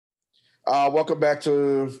Welcome back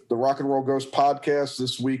to the Rock and Roll Ghost podcast.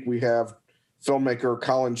 This week we have filmmaker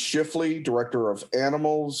Colin Shifley, director of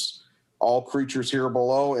Animals, All Creatures Here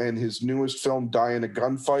Below, and his newest film, Die in a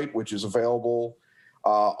Gunfight, which is available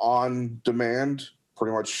on demand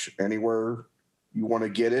pretty much anywhere you want to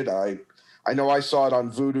get it. I know I saw it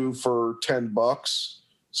on Vudu for $10,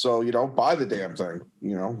 so buy the damn thing.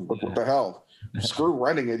 What the hell? Screw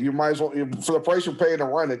renting it. You might as well, for the price you're paying to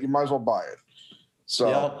rent it, you might as well buy it.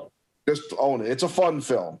 So just own it. It's a fun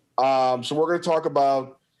film. So we're going to talk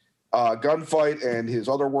about Gunfight and his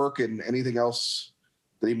other work and anything else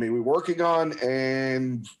that he may be working on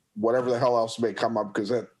and whatever the hell else may come up,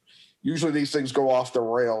 because usually these things go off the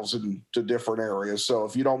rails into different areas. So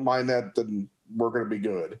if you don't mind that, then we're going to be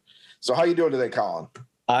good. So how you doing today, Colin?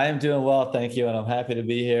 I am doing well, thank you, and I'm happy to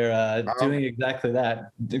be here doing exactly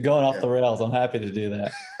that, going off the rails. I'm happy to do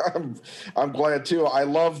that. I'm glad, too. I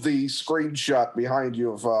love the screenshot behind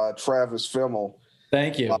you of Travis Fimmel.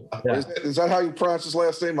 Thank you. Is that how you pronounce his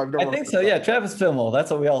last name? I think so, yeah, Travis Fimmel. That's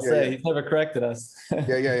what we all say. Yeah. He's never corrected us.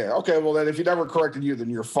 Yeah. Okay, well, then if he never corrected you, then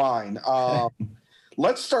you're fine.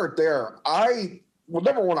 Let's start there.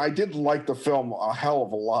 Number one, I did like the film a hell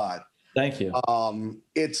of a lot. Thank you.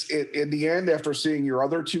 It's in the end, after seeing your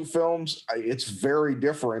other two films, it's very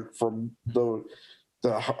different from the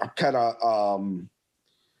kind of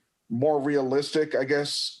more realistic, I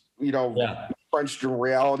guess, French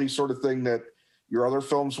reality sort of thing that your other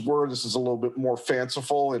films were. This is a little bit more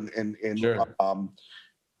fanciful and sure.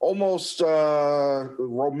 Almost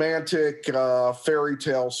romantic fairy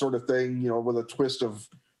tale sort of thing, with a twist of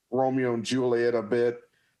Romeo and Juliet a bit.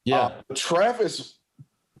 Yeah. Travis,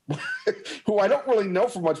 who I don't really know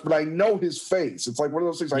for much, but I know his face. It's like one of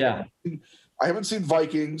those things. I haven't seen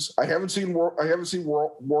Vikings. I haven't seen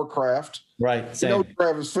Warcraft. Right. Same.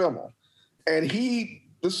 Travis Fimmel, and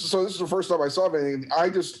this is the first time I saw him, and I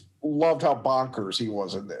just loved how bonkers he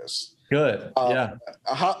was in this. Good. Yeah.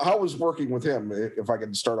 How was working with him? If I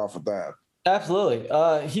can start off with that. Absolutely.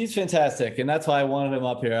 He's fantastic. And that's why I wanted him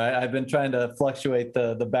up here. I've been trying to fluctuate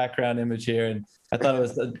the background image here, and I thought it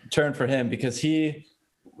was a turn for him because he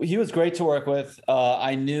was great to work with.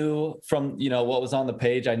 I knew from, what was on the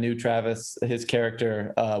page, I knew Travis, his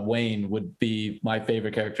character, Wayne, would be my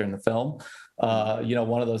favorite character in the film.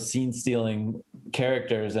 One of those scene stealing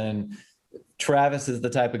characters. And Travis is the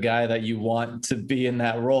type of guy that you want to be in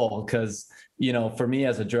that role. Cause, for me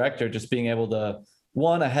as a director, just being able to,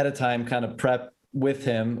 one, ahead of time kind of prep with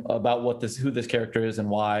him about who this character is and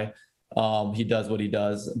why he does what he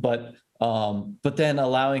does. But then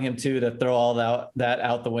allowing him to throw all that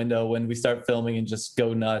out the window when we start filming and just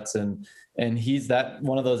go nuts. And he's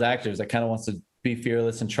one of those actors that kind of wants to be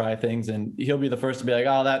fearless and try things. And he'll be the first to be like,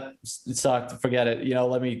 oh, that sucked, forget it.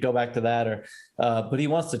 Let me go back to that. But he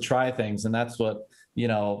wants to try things. And that's what,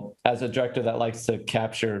 as a director that likes to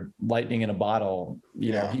capture lightning in a bottle,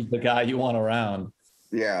 he's the guy you want around.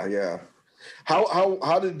 Yeah.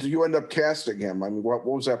 How did you end up casting him? I mean, what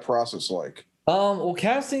was that process like? Well,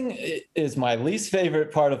 casting is my least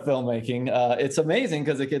favorite part of filmmaking. It's amazing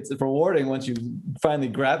because it gets rewarding once you finally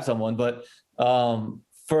grab someone. But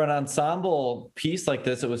for an ensemble piece like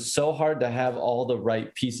this, it was so hard to have all the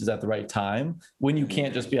right pieces at the right time when you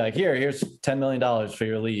can't just be like, here's $10 million for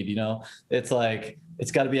your lead. It's like,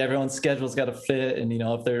 it's got to be everyone's schedule's got to fit. And,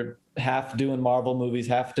 if they're half doing Marvel movies,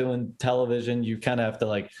 half doing television, you kind of have to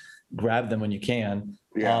like grab them when you can.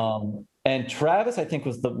 Yeah. And Travis, I think,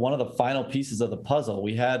 was one of the final pieces of the puzzle.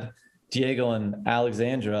 We had Diego and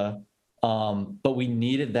Alexandra, but we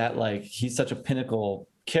needed that, he's such a pinnacle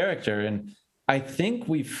character. And I think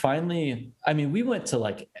we went to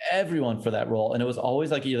like everyone for that role. And it was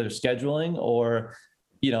always like either scheduling or,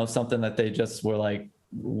 something that they just were like,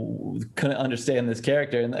 couldn't understand this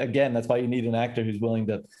character. And again, that's why you need an actor who's willing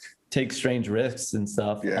to take strange risks and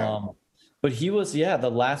stuff. Yeah. But he was, the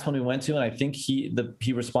last one we went to, and I think he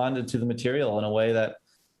responded to the material in a way that,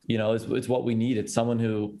 is what we needed. Someone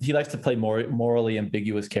who he likes to play more morally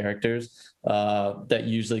ambiguous characters that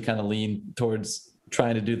usually kind of lean towards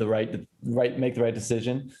trying to do make the right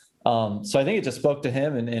decision. So I think it just spoke to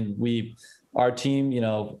him, and our team,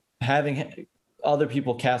 having other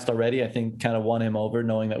people cast already, I think kind of won him over,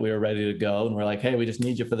 knowing that we were ready to go, and we're like, hey, we just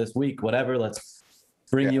need you for this week, whatever. Let's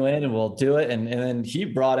bring you in and we'll do it. And then he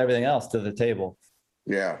brought everything else to the table.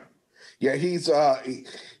 Yeah. He's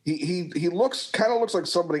he looks like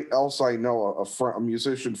somebody else I know, a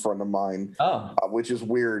musician friend of mine. Which is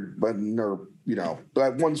weird, but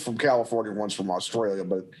one's from California, one's from Australia,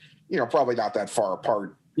 but probably not that far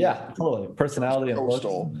apart. Yeah, totally. Personality and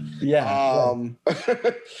coastal. Look. Yeah.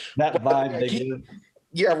 That vibe.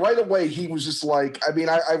 yeah, right away he was just like, I mean,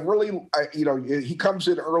 I really, you know, he comes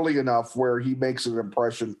in early enough where he makes an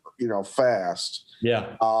impression, you know, fast.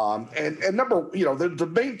 Yeah. And number, you know, the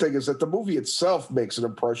main thing is that the movie itself makes an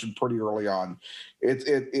impression pretty early on.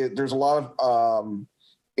 There's a lot of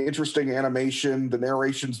interesting animation. The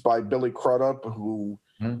narration's by Billy Crudup, who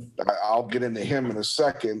Mhm. I'll get into him in a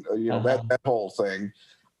second. You know, Uh-huh. that whole thing.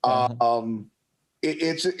 Uh-huh. Um,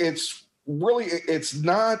 it's really it's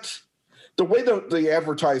not the way the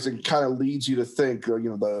advertising kind of leads you to think.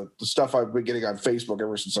 You know, the stuff I've been getting on Facebook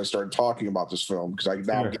ever since I started talking about this film, because I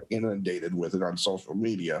now Sure. get inundated with it on social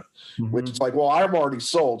media, which is Mhm. like, well, I'm already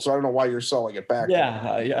sold, so I don't know why you're selling it back to me.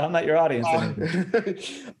 Yeah, I'm not your audience anymore.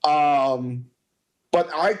 Um, but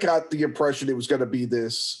I got the impression it was going to be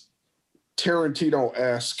this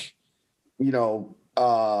Tarantino-esque, you know,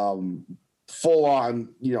 full on,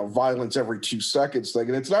 you know, violence every 2 seconds thing.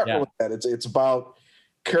 And it's not Yeah. really that. It's about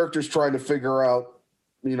characters trying to figure out,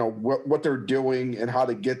 you know, what they're doing and how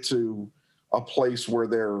to get to a place where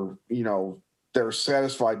they're, you know, they're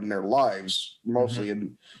satisfied in their lives Mhm. mostly.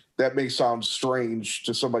 And that may sound strange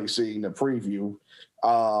to somebody seeing the preview.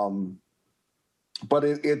 Um, but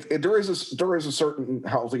there is a certain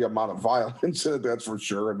healthy amount of violence in it, that's for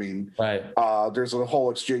sure. I mean, Right. there's a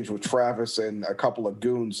whole exchange with Travis and a couple of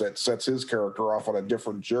goons that sets his character off on a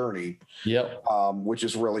different journey, Yep. which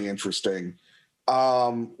is really interesting.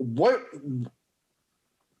 What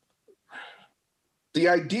the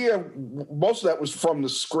idea? Most of that was from the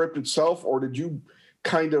script itself, or did you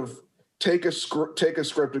kind of take a script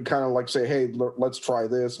and kind of like say, "Hey, let's try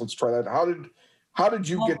this, let's try that"? How did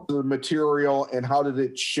you get Well, to the material, and how did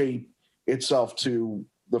it shape itself to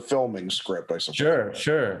the filming script? I suppose. sure,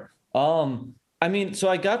 sure. I mean, so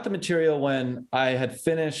I got the material when I had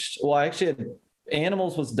finished. Well, I actually had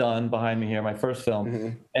Animals was done behind me here, my first film, Hmm.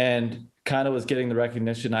 and kind of was getting the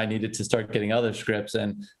recognition I needed to start getting other scripts.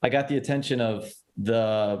 And I got the attention of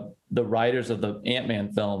the writers of the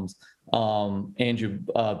Ant-Man films, Andrew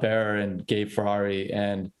Barrer and Gabe Ferrari,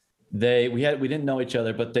 and we didn't know each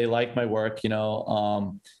other, but they liked my work, you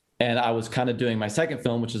know. And I was kind of doing my second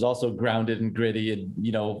film, which is also grounded and gritty and,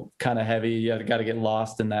 you know, kind of heavy. You got to get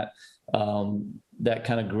lost in that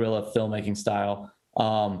kind of guerrilla filmmaking style.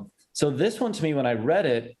 So this one, to me, when I read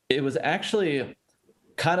it, it was actually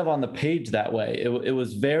kind of on the page that way. It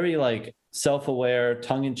was very like self-aware,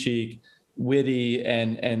 tongue-in-cheek, witty,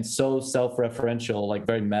 and so self-referential, like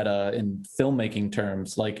very meta in filmmaking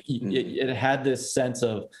terms. Like it had this sense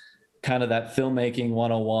of kind of that filmmaking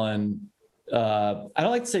 101. I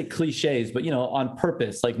don't like to say cliches, but, you know, on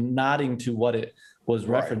purpose, like nodding to what it was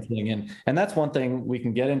Right. referencing. And that's one thing we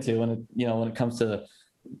can get into when it, you know, when it comes to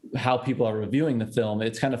how people are reviewing the film.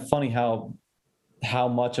 It's kind of funny how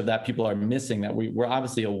much of that people are missing, that we're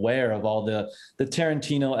obviously aware of all the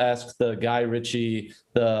Tarantino-esque, the Guy Ritchie,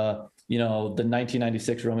 the, you know, the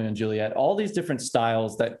 1996 Romeo and Juliet, all these different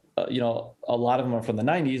styles that, you know, a lot of them are from the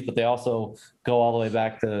 90s, but they also go all the way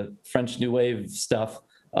back to French New Wave stuff.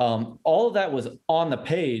 All of that was on the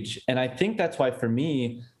page. And I think that's why, for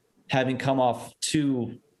me, having come off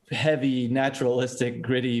two heavy, naturalistic,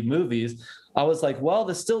 gritty movies, I was like, well,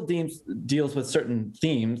 this still deals with certain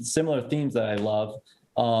themes, similar themes that I love.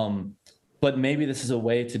 But maybe this is a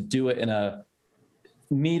way to do it in a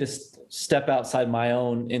me to step outside my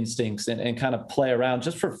own instincts and kind of play around,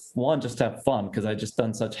 just for one, just to have fun, because I just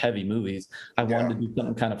done such heavy movies. I wanted Yeah. to do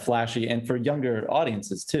something kind of flashy and for younger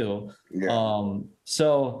audiences too. Yeah.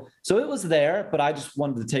 So it was there, but I just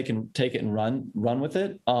wanted to take it and run with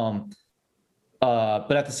it.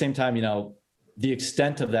 But at the same time, you know, the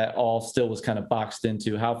extent of that all still was kind of boxed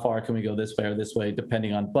into how far can we go this way or this way,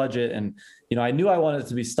 depending on budget. And, you know, I knew I wanted it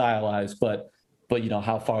to be stylized, but you know,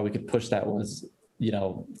 how far we could push that was, you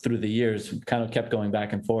know, through the years, kind of kept going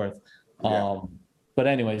back and forth. Yeah. But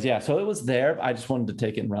anyways, yeah, so it was there. I just wanted to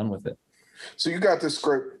take it and run with it. So you got this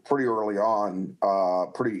script pretty early on,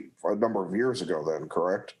 pretty a number of years ago, then,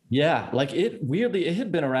 correct? Yeah, like it weirdly, it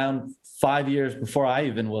had been around 5 years before I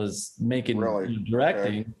even was making, Really? you know, Okay.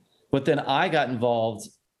 directing. But then I got involved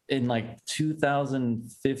in like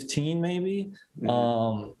 2015, maybe.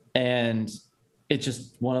 Mhm. And it's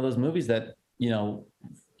just one of those movies that, you know,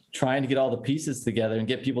 trying to get all the pieces together and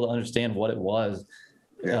get people to understand what it was.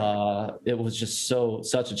 Yeah. It was just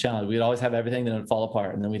such a challenge. We'd always have everything, then it'd fall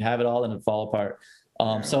apart, and then we'd have it all, and it'd fall apart.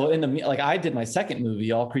 Yeah. So like I did my second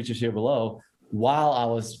movie, All Creatures Here Below, while I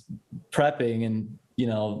was prepping and, you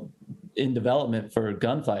know, in development for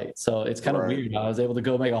Gunfight. So it's kind of Right. weird. I was able to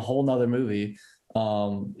go make a whole nother movie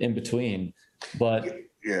in between. But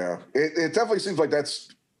Yeah. It definitely seems like that's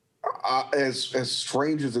as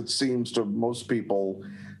strange as it seems to most people.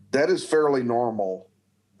 That is fairly normal.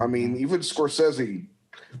 I mean, even Scorsese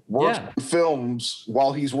works Yeah. on films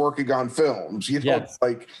while he's working on films. You know, Yes.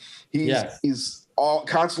 like he's all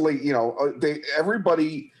constantly, you know,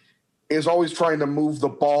 everybody is always trying to move the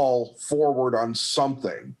ball forward on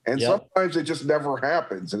something, and Yep. sometimes it just never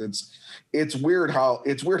happens. And it's weird how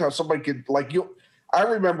somebody could, like, you. I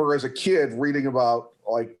remember as a kid reading about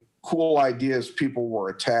like cool ideas people were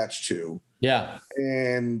attached to, Yeah.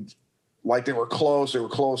 and like they were close, and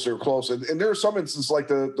there are some instances like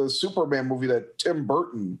the Superman movie that Tim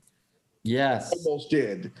Burton Yes. almost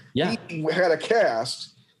did. Yeah. He had a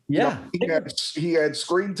cast. Yeah. You know, he had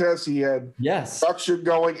screen tests, he had Yes. production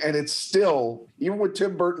going, and it's still, even with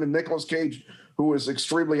Tim Burton and Nicolas Cage, who was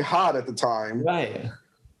extremely hot at the time, Right.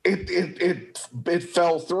 it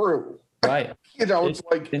fell through. Right. You know, it's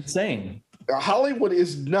like insane. Hollywood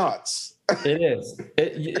is nuts. It is.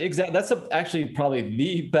 Exactly. That's actually probably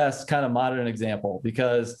the best kind of modern example,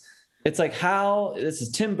 because it's like, how this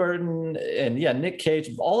is Tim Burton and Nick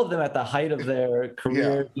Cage, all of them at the height of their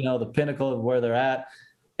career, you know, the pinnacle of where they're at,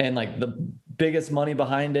 and like the biggest money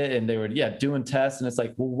behind it, and they were doing tests, and it's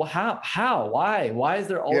like, well, how, why is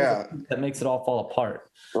there always a piece that makes it all fall apart?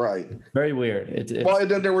 Right. Very weird. It's well, and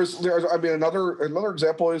then there's I mean, another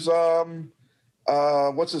example is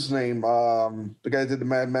what's his name? The guy that did the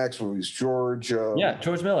Mad Max movies, George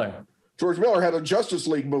Miller. George Miller had a Justice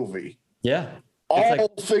League movie. Yeah. All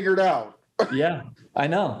figured out. Yeah, I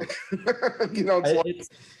know. You know,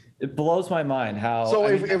 it blows my mind how. So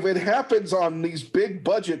if it happens on these big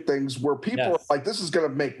budget things where people are like, this is going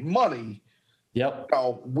to make money. Yep.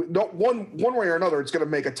 You know, one way or another, it's going to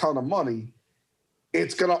make a ton of money.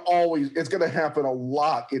 It's going to happen a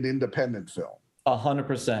lot in independent film.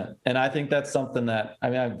 100%. And I think that's something that, I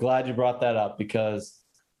mean, I'm glad you brought that up, because,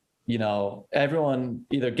 you know, everyone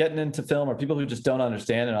either getting into film or people who just don't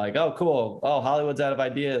understand and are like, oh, cool. Oh, Hollywood's out of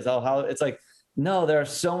ideas. Oh, it's like, no, there are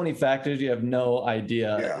so many factors. You have no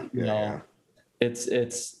idea. It's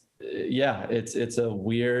a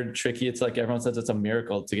weird, tricky. It's like everyone says it's a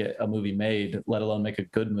miracle to get a movie made, let alone make a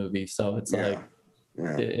good movie. So it's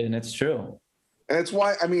and it's true. And it's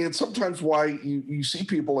why, I mean, it's sometimes why you see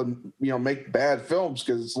people and, you know, make bad films,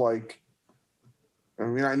 because it's like, I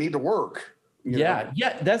mean, I need to work. You know?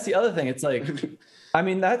 That's the other thing. It's like, I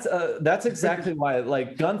mean, that's exactly why,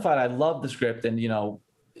 like, Gunfight, I love the script, and, you know,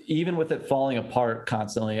 even with it falling apart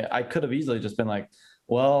constantly, I could have easily just been like,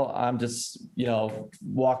 well, I'm just, you know,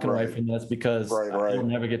 walking away from this because it'll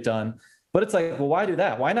never get done. But it's like, well, why do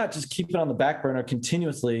that? Why not just keep it on the back burner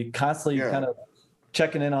continuously, constantly kind of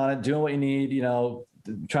checking in on it, doing what you need, you know,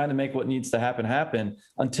 trying to make what needs to happen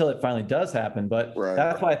until it finally does happen. But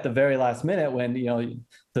that's why at the very last minute, when, you know,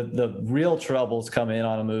 the real troubles come in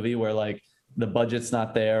on a movie where like the budget's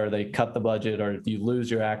not there, or they cut the budget, or you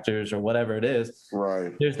lose your actors, or whatever it is,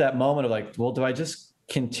 there's that moment of like, well, do I just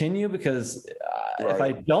continue? Because if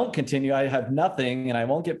I don't continue, I have nothing and I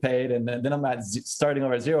won't get paid, and then I'm starting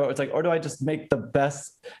over at zero. It's like, or do I just make the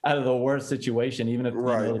best out of the worst situation, even if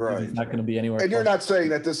it's not going to be anywhere? And you're not saying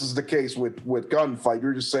that this is the case with Gunfight.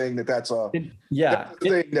 You're just saying that that's a thing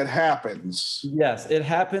that happens. Yes, it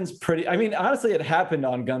happens pretty. I mean, honestly, it happened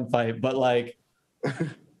on Gunfight, but like,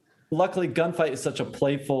 luckily, Gunfight is such a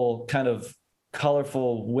playful, kind of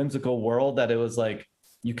colorful, whimsical world that it was like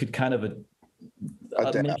you could kind of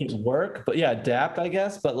make it work, but adapt, I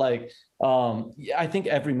guess. But like, I think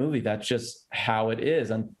every movie, that's just how it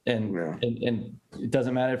is, and it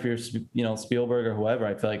doesn't matter if you're, you know, Spielberg or whoever.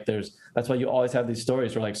 I feel like that's why you always have these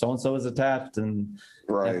stories where like so and so is attached and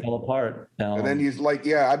it fell apart. And then he's like,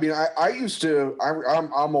 I mean, I used to.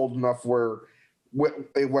 I'm old enough where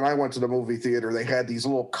when I went to the movie theater, they had these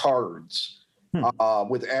little cards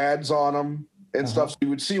with ads on them and stuff. So you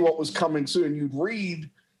would see what was coming soon, and you'd read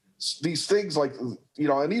these things like, you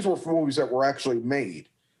know, and these were movies that were actually made.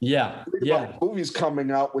 Movies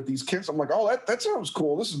coming out with these kids. I'm like, oh, that sounds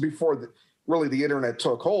cool. This is before really the internet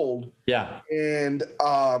took hold. And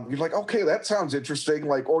you're like, okay, that sounds interesting.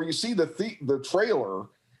 Like, or you see the trailer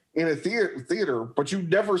in a theater, but you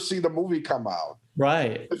never see the movie come out.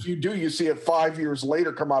 Right. If you do, you see it 5 years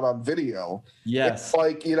later come out on video. Yes. It's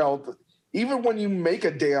like, you know, even when you make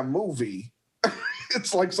a damn movie,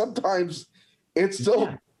 it's like sometimes it's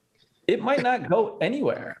still it might not go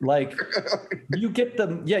anywhere. Like you get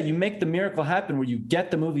you make the miracle happen where you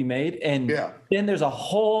get the movie made, and then there's a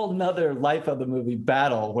whole nother life of the movie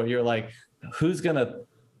battle where you're like, who's gonna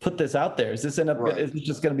put this out there? Is this is it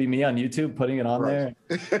just gonna be me on YouTube putting it on there,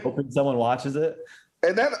 hoping someone watches it?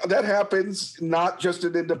 And that happens not just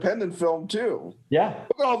in independent film too. Yeah.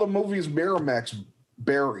 Look at all the movies Miramax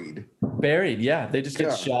buried. They just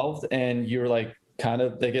get shelved, and you're like, kind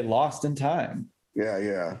of, they get lost in time.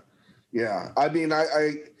 Yeah. I mean,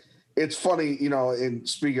 it's funny, in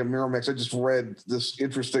speaking of Miramax, I just read this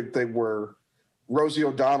interesting thing where Rosie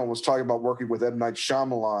O'Donnell was talking about working with M. Night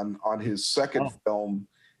Shyamalan on his second film,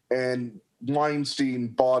 and Weinstein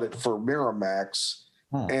bought it for Miramax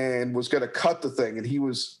and was going to cut the thing. And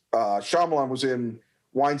Shyamalan was in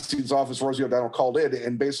Weinstein's office. Rosie O'Donnell called in,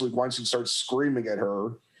 and basically Weinstein started screaming at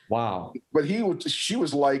her. Wow. But she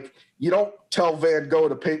was like, you don't tell Van Gogh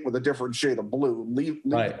to paint with a different shade of blue. Leave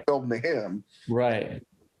the film to him. Right.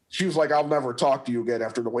 She was like, I'll never talk to you again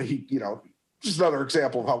after the way he, just another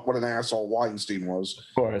example of what an asshole Weinstein was.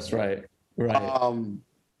 Of course, right.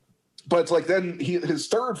 But it's like then his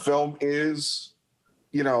third film is,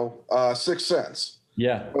 Sixth Sense.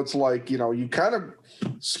 Yeah. It's like, you kind of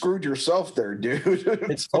screwed yourself there, dude.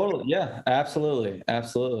 It's totally, yeah, absolutely.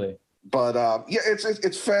 But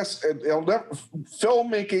it's fast.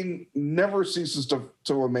 Filmmaking never ceases to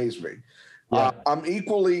amaze me. Yeah. I'm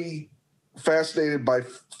equally fascinated by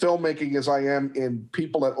filmmaking as I am in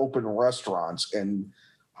people that open restaurants. And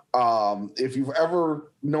if you've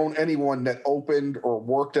ever known anyone that opened or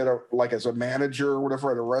worked at as a manager or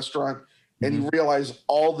whatever at a restaurant, and you realize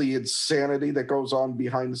all the insanity that goes on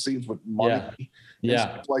behind the scenes with money, and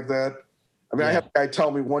stuff like that. I mean, I had a guy tell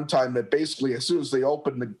me one time that basically as soon as they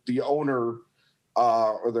opened, the owner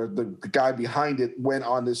or the guy behind it went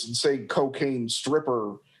on this insane cocaine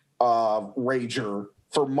stripper rager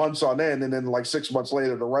for months on end. And then like 6 months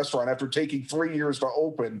later, the restaurant, after taking 3 years to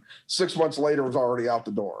open, 6 months later was already out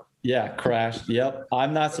the door. Yeah, crashed. Yep.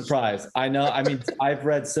 I'm not surprised. I know. I mean, I've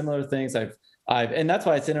read similar things. And that's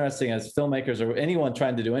why it's interesting as filmmakers or anyone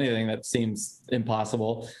trying to do anything that seems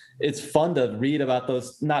impossible. It's fun to read about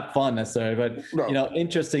those, not fun necessarily, but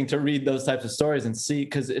interesting to read those types of stories and see,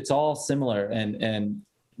 because it's all similar and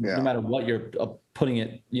no matter what you're putting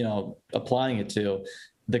it, applying it to,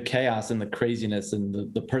 the chaos and the craziness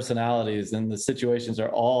and the personalities and the situations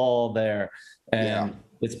are all there. And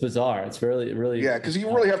it's bizarre. It's really, really. Yeah, because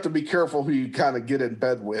you really have to be careful who you kind of get in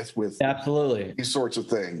bed with absolutely these sorts of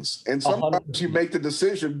things. And sometimes 100%. You make the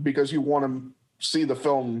decision because you want to see the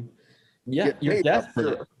film. Yeah, you're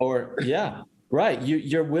desperate. Or right.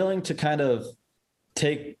 You're willing to kind of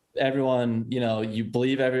take everyone, you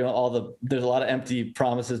believe everyone, there's a lot of empty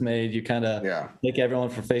promises made. You kind of take everyone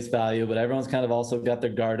for face value, but everyone's kind of also got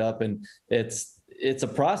their guard up, and it's a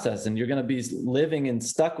process, and you're going to be living and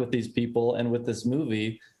stuck with these people and with this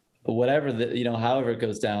movie, whatever however it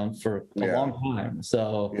goes down for a long time.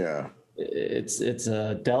 So it's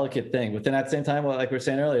a delicate thing. But then at the same time, like we were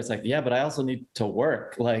saying earlier, it's like, but I also need to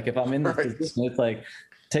work. Like if I'm in this position, it's like,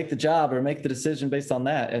 take the job or make the decision based on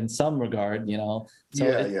that in some regard, So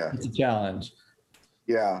it's a challenge.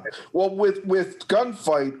 Yeah. Well, with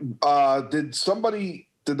Gunfight, did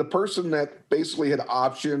the person that basically had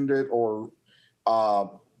optioned it, or I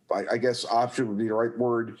guess option would be the right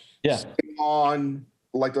word. Yeah. On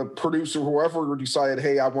like the producer, whoever decided,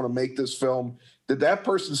 hey, I want to make this film. Did that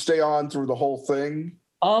person stay on through the whole thing?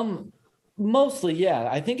 Mostly, yeah.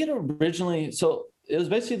 I think it was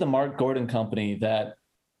basically the Mark Gordon company that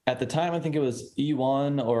at the time, I think it was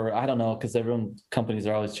E1 or I don't know, because companies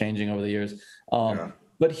are always changing over the years.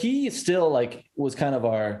 But he still was kind of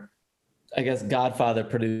our, I guess, Godfather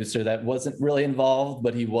producer that wasn't really involved,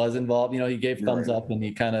 but he was involved. He gave thumbs up and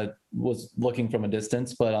he kind of was looking from a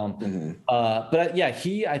distance. But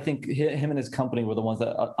I think him and his company were the ones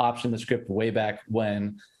that optioned the script way back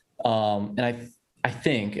when. And I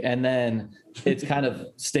think, and then it's kind of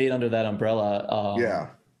stayed under that umbrella.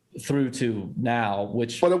 Through to now,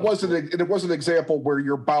 but it wasn't an example where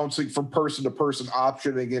you're bouncing from person to person,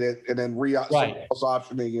 optioning it, and then someone else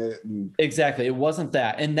optioning it. Exactly, it wasn't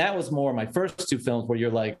that, and that was more my first two films where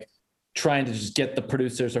you're like trying to just get the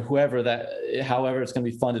producers or however it's going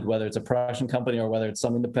to be funded, whether it's a production company or whether it's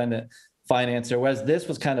some independent financer. Whereas this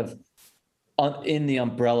was kind of in the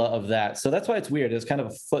umbrella of that, so that's why it's weird. It's kind of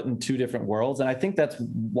a foot in two different worlds, and I think that's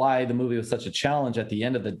why the movie was such a challenge at the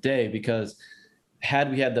end of the day, because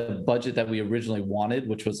had we had the budget that we originally wanted,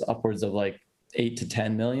 which was upwards of like 8 to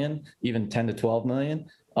 10 million, even 10 to 12 million,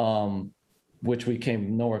 which we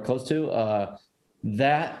came nowhere close to,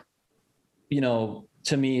 that,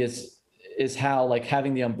 to me is how, like,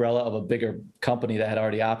 having the umbrella of a bigger company that had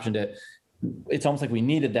already optioned it, it's almost like we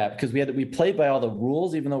needed that, because we played by all the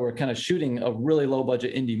rules. Even though we're kind of shooting a really low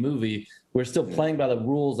budget indie movie, we're still playing by the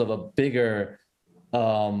rules of a bigger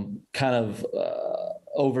kind of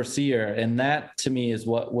overseer, and that to me is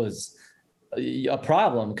what was a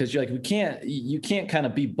problem, because you're like, you can't kind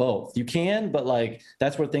of be both. You can, but like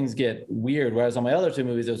that's where things get weird. Whereas on my other two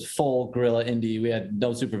movies, it was full guerrilla indie. We had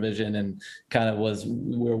no supervision and kind of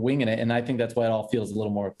we're winging it, and I think that's why it all feels a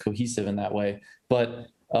little more cohesive in that way. But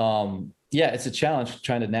yeah, it's a challenge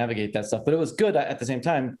trying to navigate that stuff, but it was good at the same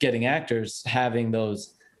time getting actors having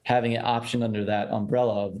an option under that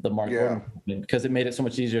umbrella of the Mark Gordon Company, because it made it so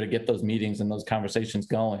much easier to get those meetings and those conversations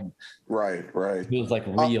going. Right. It was like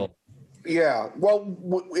real. Yeah. Well,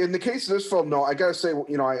 in the case of this film, no, I gotta say,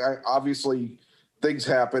 I obviously things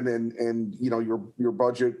happen, and your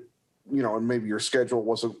budget, and maybe your schedule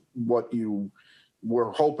wasn't what you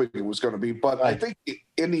were hoping it was going to be, but Right. I think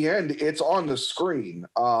in the end, it's on the screen.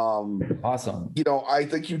 Awesome. I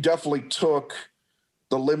think you definitely took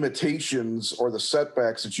the limitations or the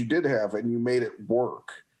setbacks that you did have, and you made it work.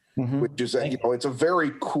 Mhm. Which is that it's a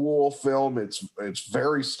very cool film. It's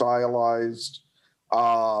very stylized.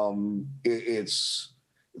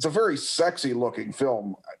 It's a very sexy looking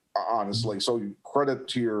film, honestly. So credit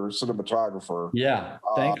to your cinematographer. Yeah,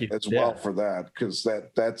 thank you as well for that, because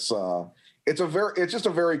that's it's just a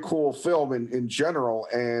very cool film in general.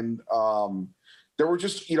 And there were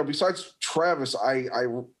just besides Travis, I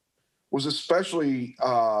was especially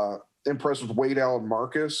impressed with Wade Allen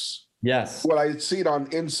Marcus. Yes. What I had seen on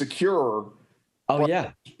Insecure. Oh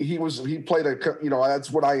yeah. He played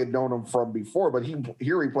that's what I had known him from before, but he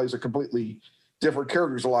plays a completely different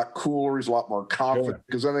character. He's a lot cooler. He's a lot more confident,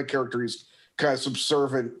 because then the character he's kind of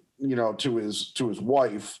subservient, to his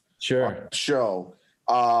wife. Sure. On the show.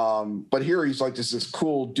 But here he's like this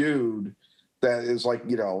cool dude that is like,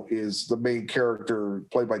 is the main character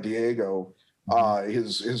played by Diego,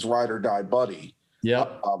 his ride or die buddy.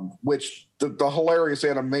 Yep. Which the hilarious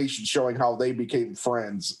animation showing how they became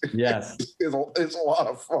friends. Yes. is a lot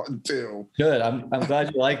of fun too. Good. I'm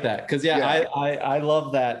glad you like that. Cause I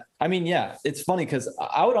love that. I mean, yeah, it's funny because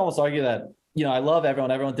I would almost argue that, I love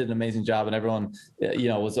everyone. Everyone did an amazing job, and everyone,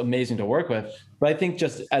 was amazing to work with. But I think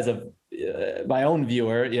just as my own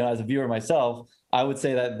viewer, as a viewer myself, I would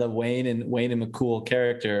say that the Wayne and McCool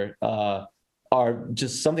character are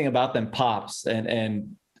just something about them pops,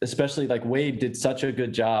 and especially like Wade did such a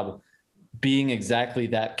good job being exactly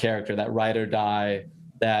that character, that ride or die.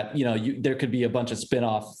 That there could be a bunch of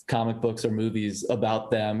spin-off comic books or movies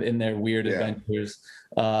about them in their weird adventures.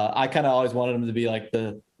 I kind of always wanted them to be like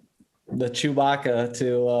the Chewbacca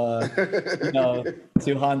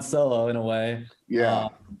to Han Solo in a way. Yeah.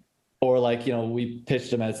 Or like, we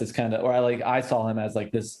pitched him as this kind of, or I saw him as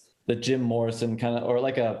like the Jim Morrison kind of, or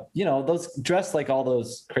like those dressed like all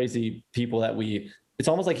those crazy people that it's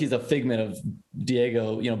almost like he's a figment of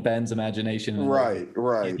Diego, Ben's imagination. Right.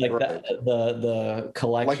 Like the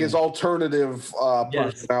collection. Like his alternative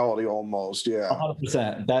personality almost. Yeah.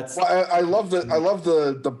 100%. That's. Well, I love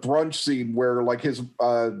the brunch scene where like his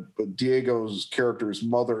Diego's character's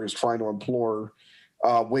mother is trying to implore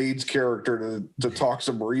Wade's character to talk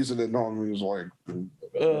some reason into him. He was like,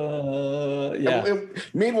 And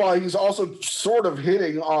meanwhile, he's also sort of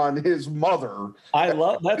hitting on his mother.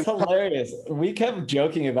 That's hilarious. We kept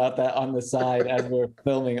joking about that on the side as we're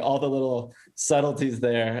filming, all the little subtleties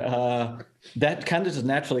there. That kind of just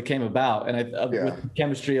naturally came about, and with the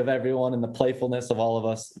chemistry of everyone and the playfulness of all of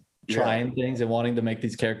us trying things and wanting to make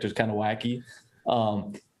these characters kind of wacky.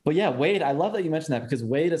 But yeah, Wade, I love that you mentioned that, because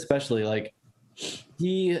Wade especially, like,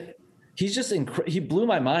 he's just he blew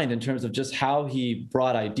my mind in terms of just how he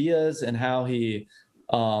brought ideas and how he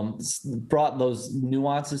brought those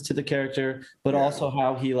nuances to the character, but also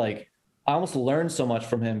how he I almost learned so much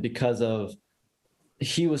from him because of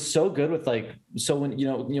he was so good with so when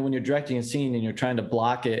when you're directing a scene and you're trying to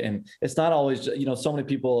block it, and it's not always so many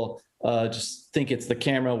people just think it's the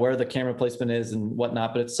camera, where the camera placement is and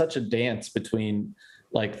whatnot, but it's such a dance between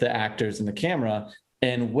like the actors and the camera.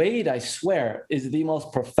 And Wade, I swear, is the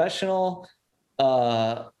most professional,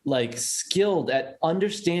 skilled at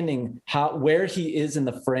understanding where he is in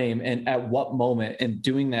the frame and at what moment and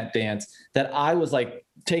doing that dance, that I was like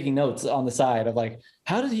taking notes on the side of like,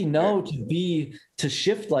 how did he know to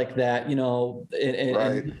shift like that, and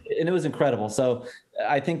it was incredible. So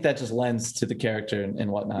I think that just lends to the character and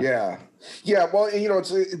whatnot. Yeah. Well, it's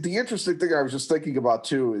the interesting thing I was just thinking about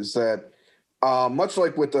too is that much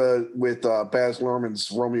like with Baz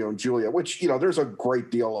Luhrmann's Romeo and Juliet, which there's a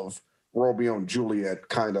great deal of Romeo and Juliet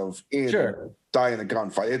kind of in Die in a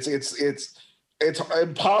Gunfight. It's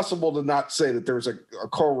impossible to not say that there's a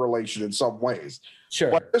correlation in some ways.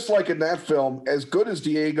 Sure. But just like in that film, as good as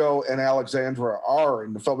Diego and Alexandra are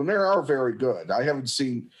in the film, and they are very good. I'd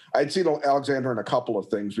seen Alexandra in a couple of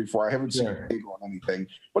things before. I haven't seen Diego in anything,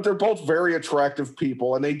 but they're both very attractive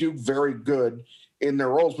people, and they do very good in their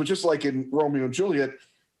roles. But just like in Romeo and Juliet,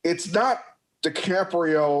 it's not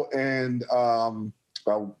DiCaprio and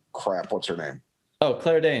what's her name? Oh,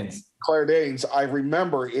 Claire Danes. Claire Danes. I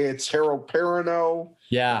remember it's Harold Perrineau.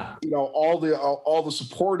 Yeah. All the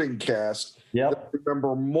supporting cast. Yep.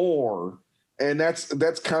 remember more. And that's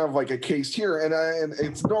kind of like a case here. And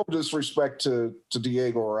it's no disrespect to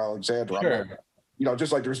Diego or Alexandra. Sure.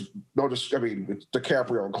 Just like there's no I mean, it's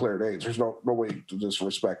DiCaprio and Claire Danes. There's no way to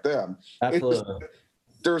disrespect them. Absolutely.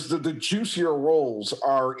 There's the juicier roles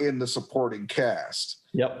are in the supporting cast.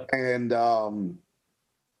 Yep. And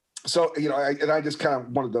so I just kind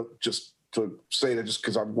of wanted to say that just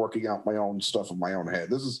because I'm working out my own stuff in my own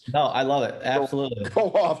head. This is no, I love it. Absolutely.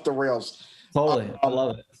 Go off the rails. Totally. I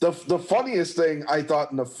love it. The funniest thing I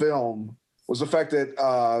thought in the film was the fact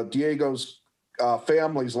that Diego's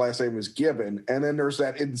family's last name is Gibbon, and then there's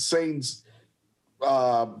that insane,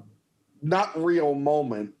 not real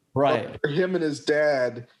moment, right? Where him and his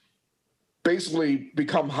dad basically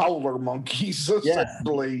become howler monkeys.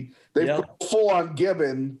 Essentially, they put full on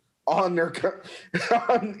Gibbon on their their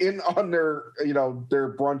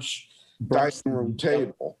brunch dining room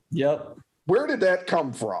table. Yep. Where did that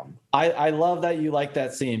come from? I love that you like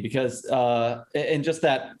that scene because and just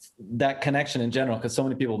that connection in general, because so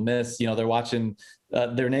many people miss, they're watching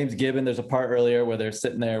their name's Gibbon. There's a part earlier where they're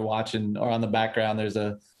sitting there watching, or on the background there's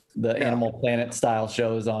the Animal Planet style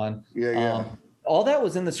shows on. All that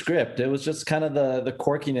was in the script. It was just kind of the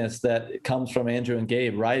quirkiness that comes from Andrew and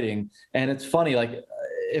Gabe writing. And it's funny, like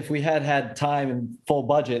if we had time and full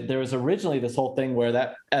budget, there was originally this whole thing where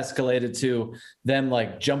that escalated to them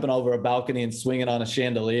like jumping over a balcony and swinging on a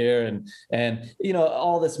chandelier and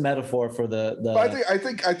all this metaphor for the. I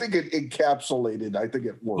think it encapsulated. I think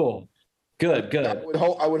it worked. Cool. Good.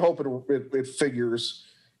 I would hope it figures.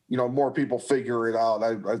 More people figure it out.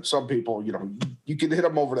 Some people, you can hit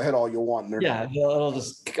them over the head all you want. It'll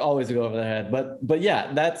just always go over their head. But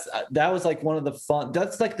yeah, that was like one of the fun.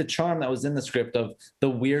 That's like the charm that was in the script of the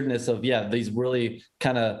weirdness of these really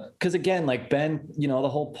kind of, because again, like Ben, the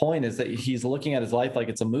whole point is that he's looking at his life like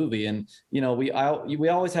it's a movie, and we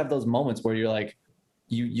always have those moments where you're like,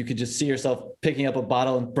 you could just see yourself picking up a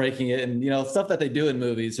bottle and breaking it, and stuff that they do in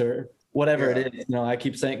movies or whatever it is. I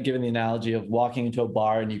keep giving the analogy of walking into a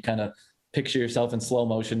bar and you kind of picture yourself in slow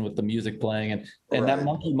motion with the music playing, and that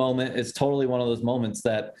monkey moment is totally one of those moments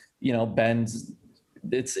that Ben's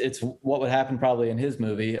it's what would happen probably in his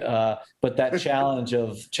movie, but that challenge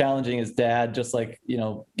of challenging his dad, just like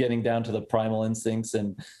getting down to the primal instincts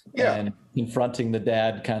and confronting the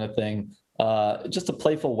dad kind of thing, just a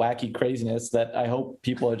playful wacky craziness that I hope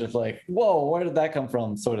people are just like, whoa, where did that come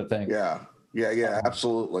from, sort of thing.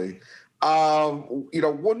 Absolutely.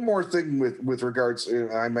 One more thing with regards,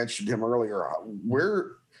 I mentioned him earlier.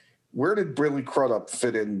 Where did Billy Crudup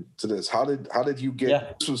fit into this? How did you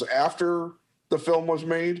get? This was after the film was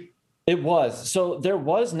made. It was. So there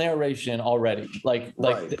was narration already. Like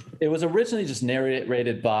it was originally just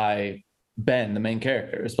narrated by Ben, the main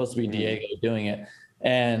character. It was supposed to be Diego doing it,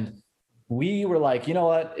 and we were like, you know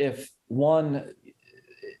what? If one,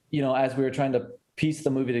 as we were trying to piece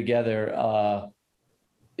the movie together.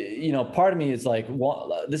 Part of me is like,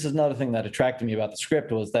 this is another thing that attracted me about the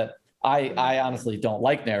script was that I honestly don't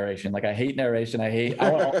like narration. Like I hate narration.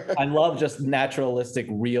 I love just naturalistic,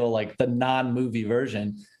 real, like the non-movie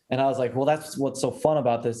version. And I was like, well, that's what's so fun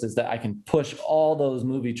about this is that I can push all those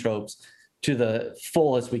movie tropes to the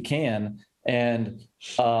fullest we can. And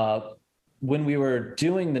when we were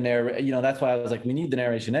doing the narration, that's why I was like, we need the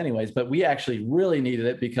narration anyways, but we actually really needed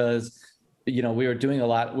it because we were doing a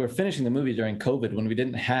lot. We were finishing the movie during COVID when we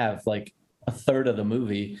didn't have like a third of the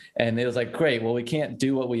movie. And it was like, great, well, we can't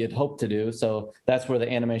do what we had hoped to do. So that's where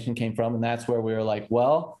the animation came from. And that's where we were like,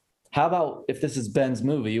 well, how about if this is Ben's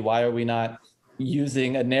movie, why are we not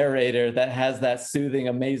using a narrator that has that soothing,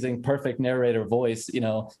 amazing, perfect narrator voice,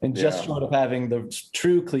 and just short of having the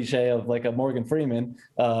true cliche of like a Morgan Freeman,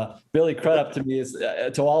 Billy Crudup to me is,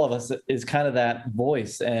 to all of us, is kind of that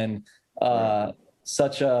voice and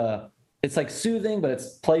it's like soothing, but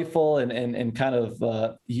it's playful and kind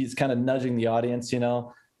of he's kind of nudging the audience,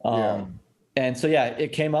 And so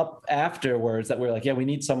it came up afterwards that we're like, we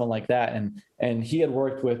need someone like that, and he had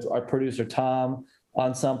worked with our producer Tom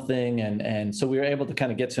on something, and so we were able to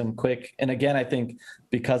kind of get to him quick. And again, I think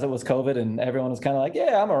because it was COVID and everyone was kind of like,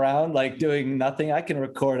 I'm around, like doing nothing, I can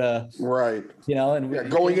record and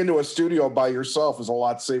going into a studio by yourself is a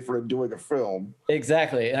lot safer than doing a film.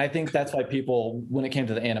 Exactly. And I think that's why people, when it came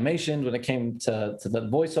to the animation, when it came to the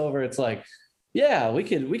voiceover, it's like, we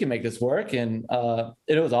can make this work. And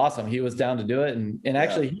it was awesome. He was down to do it. And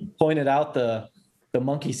actually he pointed out the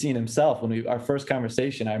monkey scene himself when our first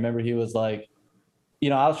conversation. I remember he was like,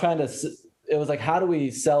 I was trying to, it was like, how do we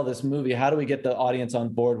sell this movie? How do we get the audience on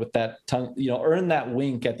board with that tongue, earn that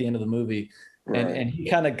wink at the end of the movie? Right. And he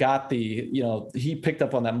kind of got he picked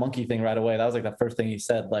up on that monkey thing right away. That was like the first thing he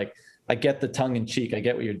said. Like, I get the tongue in cheek. I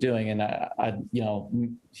get what you're doing. And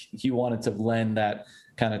he wanted to lend that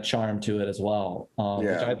kind of charm to it as well,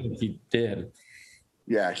 which I think he did.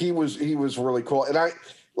 Yeah, he was really cool. And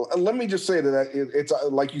let me just say that it's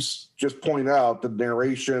like you just pointed out, the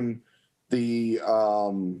narration, the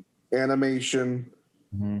animation,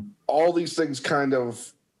 all these things kind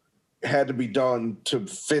of had to be done to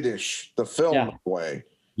finish the film that way.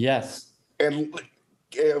 Yes. And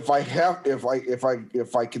if I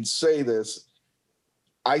can say this,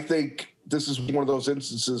 I think this is one of those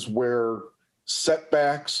instances where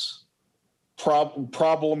setbacks, problems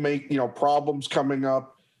coming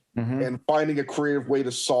up, and finding a creative way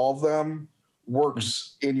to solve them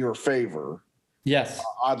works in your favor. Yes.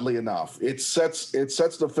 Oddly enough, it sets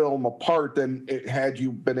the film apart than it had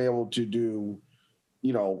you been able to do,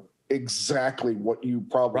 exactly what you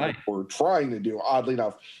probably were trying to do. Oddly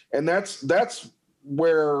enough, and that's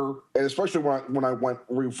where, and especially when I went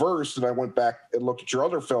reversed and I went back and looked at your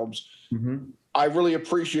other films, I really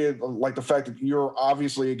appreciate like the fact that you're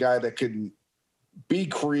obviously a guy that can be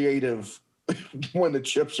creative when the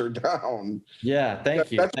chips are down. Yeah,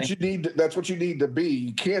 thank you. That's what you need. That's what you need to be.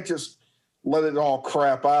 You can't just let it all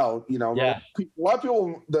crap out. A lot of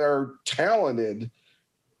people that are talented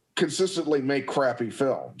consistently make crappy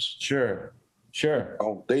films. Sure.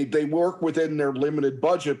 They work within their limited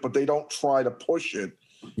budget, but they don't try to push it.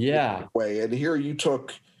 Yeah. Way. And here you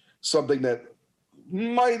took something that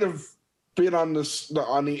might have been on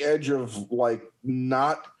the edge of like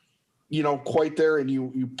not, quite there, and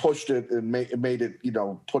you pushed it and made it,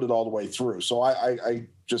 put it all the way through. So I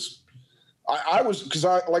was, because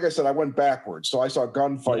like I said, I went backwards. So I saw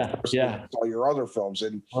Gunfight. I saw your other films,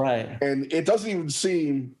 and it doesn't even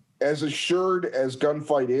seem, as assured as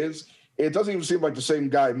Gunfight is, it doesn't even seem like the same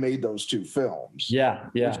guy made those two films. Yeah.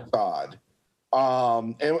 Which is odd.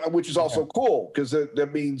 And which is also cool, because that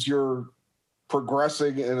means you're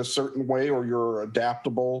progressing in a certain way, or you're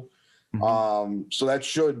adaptable. So that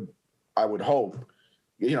should, I would hope,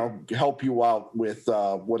 help you out with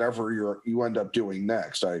whatever you end up doing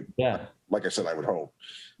next. Like I said, I would hope.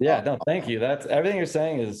 Yeah, no, thank you. That's everything you're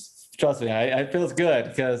saying is, trust me, it feels good,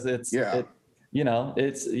 because it's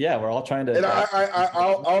we're all trying to. And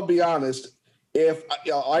I'll be honest. If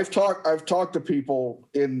I've talked to people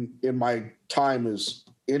in my time as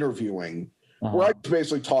interviewing, where I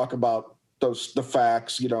basically talk about the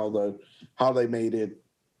facts, how they made it,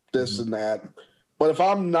 this and that. But if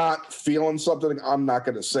I'm not feeling something, I'm not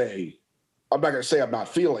going to say I'm not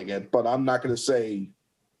feeling it, but I'm not going to say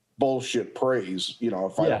bullshit praise,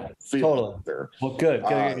 if I don't feel it there. Well, good.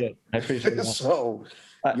 I appreciate that. So,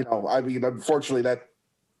 unfortunately, that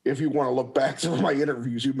if you want to look back to my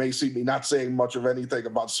interviews, you may see me not saying much of anything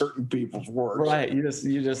about certain people's work. Right. You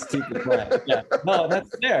just keep it quiet. Yeah. No, that's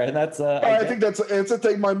fair. And that's, I think it's a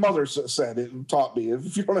thing my mother said. It taught me.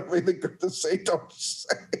 If you don't have anything good to say, don't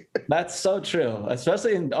say it. That's so true,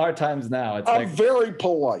 especially in our times now. It's I'm very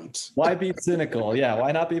polite. Why be cynical? Yeah.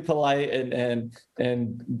 Why not be polite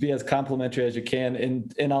and be as complimentary as you can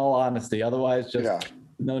in all honesty? Otherwise, just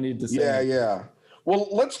no need to say anything. Yeah. Well,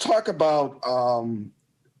 let's talk about,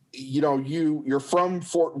 you're from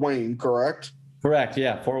Fort Wayne, correct? Correct.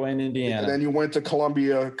 Yeah. Fort Wayne, Indiana. And then you went to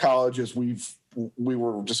Columbia College, as we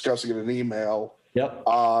were discussing in an email. Yep.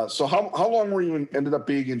 So how long were you ended up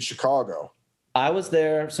being in Chicago? I was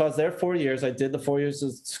there 4 years. I did the 4 years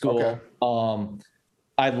of school. Okay.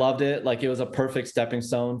 I loved it. Like, it was a perfect stepping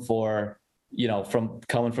stone for, from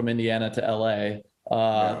coming from Indiana to LA.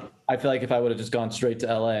 I feel like if I would have just gone straight to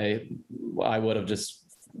LA, I would have just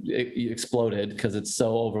exploded, because it's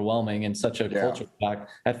so overwhelming and such a culture shock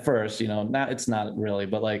at first. Now it's not really,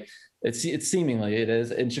 but like it's seemingly it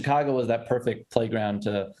is. And Chicago was that perfect playground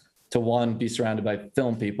to one, be surrounded by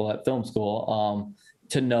film people at film school,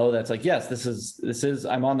 to know that's like, yes, this is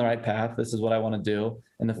I'm on the right path. This is what I want to do.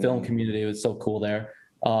 And the film community was so cool there.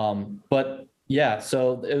 But yeah,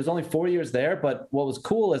 so it was only 4 years there. But what was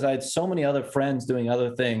cool is I had so many other friends doing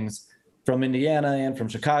other things from Indiana and from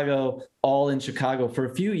Chicago, all in Chicago for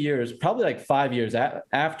a few years, probably like 5 years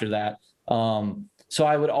after that. So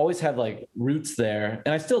I would always have like roots there,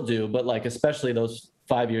 and I still do, but like especially those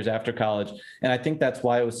 5 years after college. And I think that's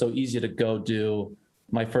why it was so easy to go do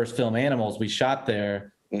my first film, Animals. We shot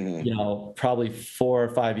there, probably 4 or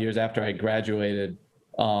 5 years after I graduated.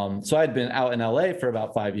 So I'd been out in LA for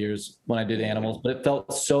about 5 years when I did Animals, but it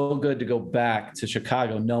felt so good to go back to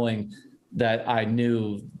Chicago, knowing that I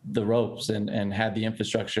knew the ropes and had the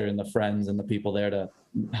infrastructure and the friends and the people there to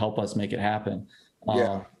help us make it happen.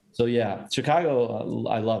 So yeah, Chicago,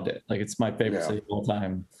 I loved it. Like, it's my favorite city of all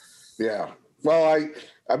time. Yeah. Well,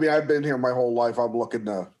 I've been here my whole life. I'm looking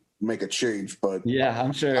to, make a change. But Yeah, I'm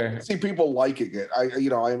I sure. see people liking it.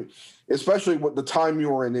 I especially with the time you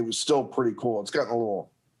were in, it was still pretty cool. It's gotten a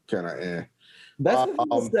little kind of That's what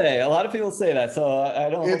people say. A lot of people say that, so I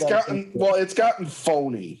don't hold It's that gotten against it. well, it's gotten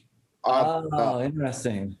phony. Oh,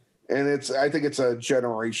 interesting. And I think it's a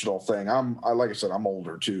generational thing. Like I said, I'm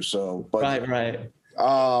older too. So, but Right.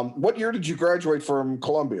 what year did you graduate from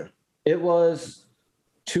Columbia? It was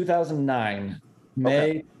 2009,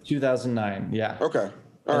 May 2009. Yeah. Okay. All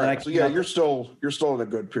And then right. So yeah, you're still in a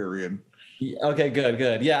good period. Okay,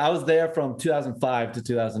 good. Yeah, I was there from 2005 to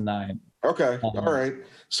 2009. Okay. All right.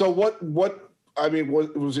 So what I mean,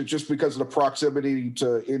 was it just because of the proximity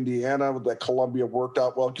to Indiana that Columbia worked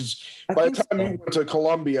out well? Because by the time you went to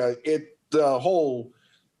Columbia, the whole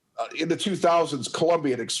in the 2000s,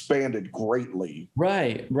 Columbia had expanded greatly.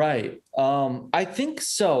 Right. I think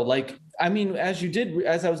so. Like, I mean, as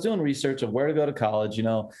I was doing research of where to go to college,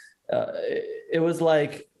 it was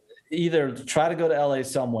like either try to go to LA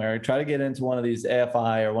somewhere, try to get into one of these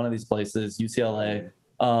AFI or one of these places, UCLA,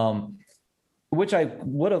 which I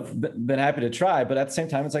would have been happy to try. But at the same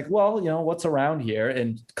time, it's like, well, what's around here?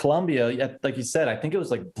 And Columbia, like you said, I think it was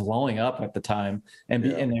like blowing up at the time, and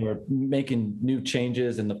they were making new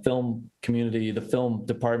changes in the film community. The film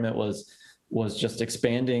department was just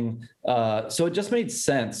expanding. So it just made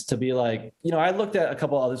sense to be like, I looked at a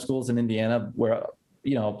couple other schools in Indiana where,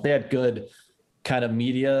 they had good kind of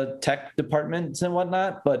media tech departments and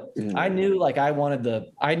whatnot, but I knew like I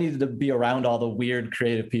needed to be around all the weird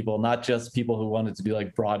creative people, not just people who wanted to do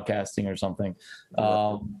like broadcasting or something.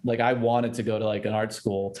 Like I wanted to go to like an art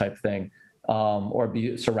school type thing, or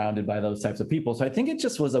be surrounded by those types of people. So I think it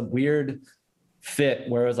just was a weird fit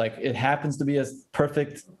where it was like, it happens to be a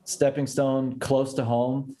perfect stepping stone close to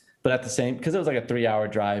home, but at the same, because it was like a 3-hour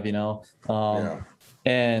drive,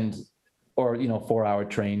 and or 4-hour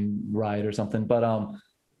train ride or something, but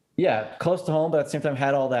close to home, but at the same time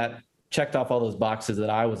had all that checked off all those boxes that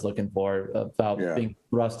I was looking for about being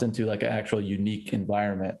thrust into like an actual unique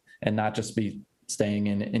environment and not just be staying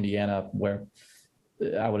in Indiana where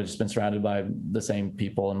I would have just been surrounded by the same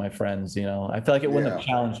people and my friends. I feel like it wouldn't have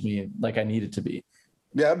challenged me like I needed to be.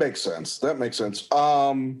 Yeah, that makes sense.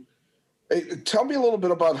 Tell me a little bit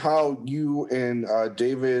about how you and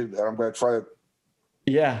David, I'm going to try to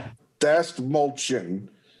Dastmalchian.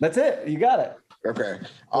 That's it. You got it. Okay.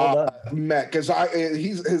 Met, because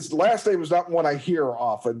his last name is not one I hear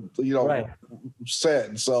often,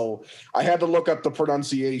 said. So I had to look up the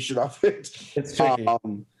pronunciation of it. It's tricky.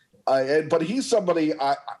 But he's somebody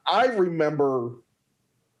I remember.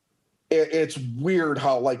 It's weird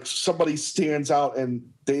how like somebody stands out and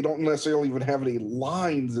they don't necessarily even have any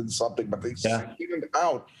lines in something, but they stand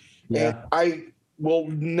out. Yeah. And I will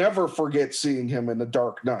never forget seeing him in The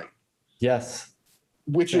Dark Knight. Yes.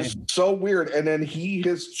 Which is so weird. And then he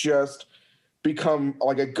has just become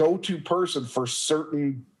like a go-to person for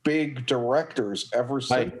certain big directors ever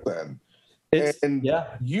since then.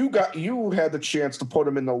 You had the chance to put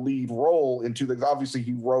him in the lead role in 2 things. Obviously,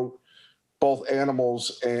 he wrote both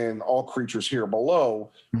Animals and All Creatures Here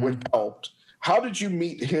Below, which helped. How did you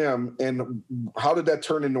meet him, and how did that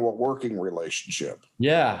turn into a working relationship?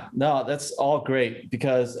 Yeah, no, that's all great,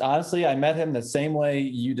 because honestly, I met him the same way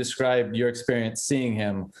you described your experience seeing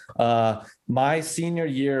him. My senior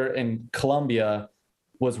year in Columbia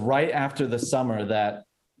was right after the summer that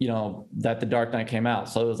The Dark Knight came out.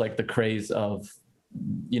 So it was like the craze of,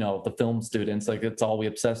 the film students, like it's all we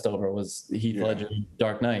obsessed over was Heath Ledger,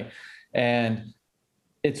 Dark Knight. And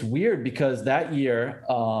it's weird because that year,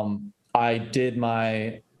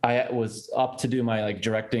 I was up to do my like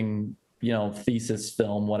directing, thesis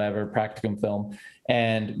film, whatever, practicum film.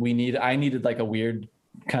 And I needed like a weird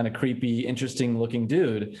kind of creepy, interesting looking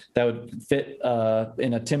dude that would fit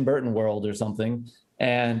in a Tim Burton world or something.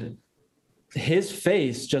 And his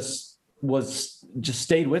face just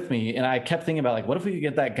stayed with me. And I kept thinking about like, what if we could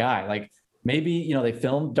get that guy? Like, maybe, they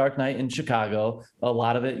filmed Dark Knight in Chicago. A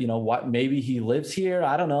lot of it, maybe he lives here.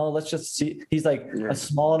 I don't know. Let's just see. He's like a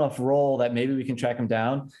small enough role that maybe we can track him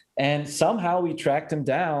down. And somehow we tracked him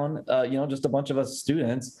down, just a bunch of us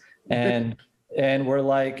students. And we're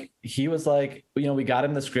like, he was like, we got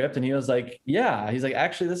him the script and he was like, yeah, he's like,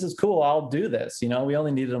 actually, this is cool. I'll do this. We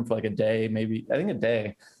only needed him for like a day, maybe, I think a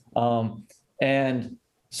day. And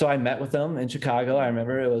so I met with him in Chicago. I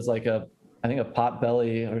remember it was like a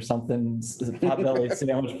Potbelly or something, Potbelly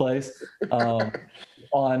sandwich place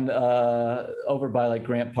on over by like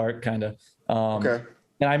Grant Park, kind of.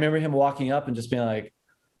 And I remember him walking up and just being like,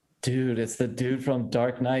 dude, it's the dude from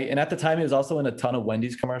Dark Knight. And at the time, he was also in a ton of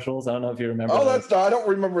Wendy's commercials. I don't know if you remember. I don't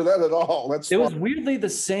remember that at all. It was weirdly the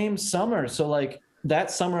same summer. So like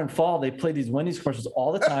that summer and fall, they played these Wendy's commercials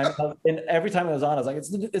all the time. And every time it was on, I was like,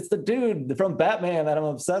 it's the dude from Batman that I'm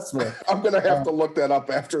obsessed with. I'm going to have to look that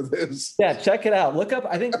up after this. Yeah, check it out. Look up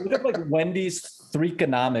like Wendy's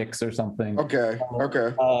Threeconomics or something. Okay.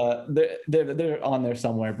 They're on there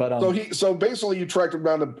somewhere. But so basically you tracked him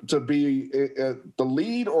down to be the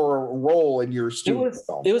lead or a role in your student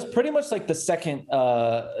film. It was pretty much like the second.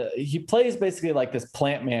 He plays basically like this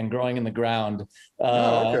plant man growing in the ground.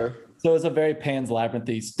 Okay. So it was a very Pan's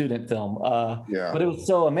Labyrinth-y student film. But it was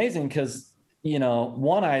so amazing because,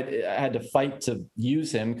 one, I had to fight to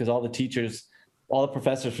use him because all the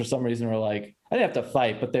professors for some reason were like, I didn't have to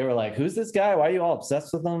fight, but they were like, who's this guy? Why are you all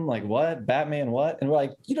obsessed with him? Like, what? Batman, what? And we're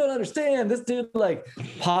like, you don't understand. This dude like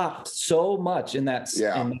popped so much in that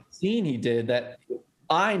scene he did that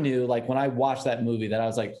I knew, like, when I watched that movie that I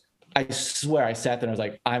was like, I swear I sat there and I was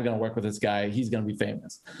like, I'm going to work with this guy. He's going to be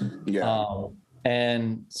famous. Yeah.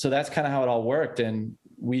 And so that's kind of how it all worked. And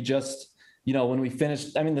we just, when we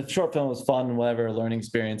finished, I mean, the short film was fun and whatever, learning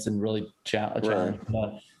experience and really challenge.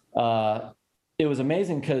 But it was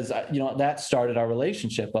amazing because, that started our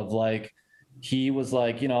relationship of like, he was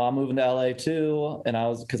like, I'm moving to LA too. And I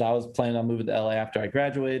was planning on moving to LA after I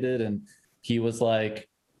graduated. And he was like,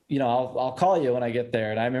 I'll call you when I get there.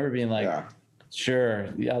 And I remember being like, sure.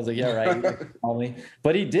 I was like, yeah, right. Call me.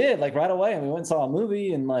 But he did, like, right away. And we went and saw a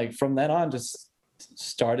movie. And like, from then on, just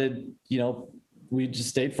started, we just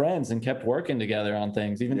stayed friends and kept working together on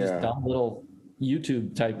things, even just dumb little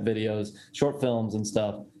YouTube type videos, short films and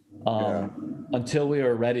stuff, until we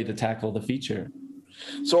were ready to tackle the feature.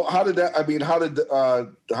 So how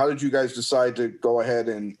did you guys decide to go ahead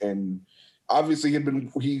and obviously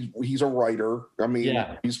he's a writer. I mean,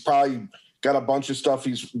 he's probably got a bunch of stuff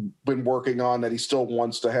he's been working on that he still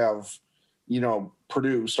wants to have,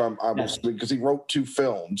 produced. Obviously, because he wrote 2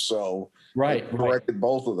 films, so directed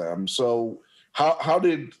both of them. So how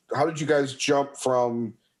did you guys jump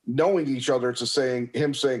from knowing each other to saying,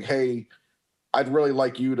 hey, I'd really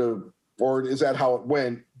like you to, or is that how it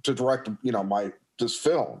went to direct, this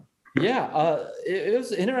film? Yeah, it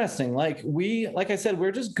was interesting. Like I said, we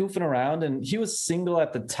were just goofing around, and he was single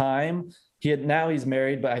at the time. Now he's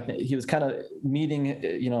married, but I think he was kind of meeting,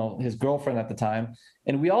 his girlfriend at the time,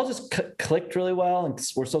 and we all just clicked really well, and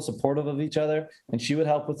we're so supportive of each other. And she would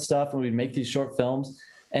help with stuff, and we'd make these short films.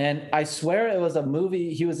 And I swear it was a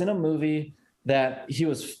movie. He was in a movie that he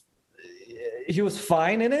was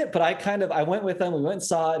fine in it, but I went with him. We went and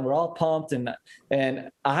saw it, and we're all pumped. And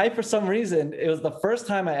I, for some reason, it was the first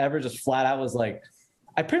time I ever just flat out was like,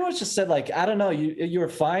 I pretty much just said, like, I don't know, you were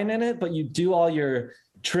fine in it, but you do all your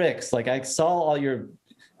tricks. Like, I saw all your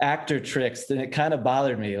actor tricks, and it kind of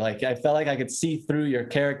bothered me. Like, I felt like I could see through your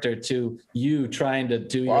character to you trying to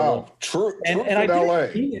do your true. And I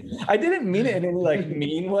didn't mean it in any like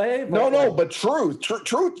mean way. But but truth.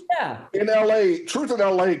 Yeah. Truth in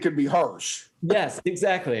LA could be harsh. Yes,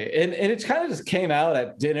 exactly. And it kind of just came out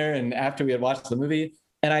at dinner and after we had watched the movie.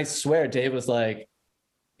 And I swear Dave was like,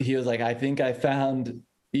 I think I found,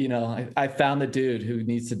 I found the dude who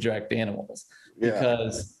needs to direct Animals.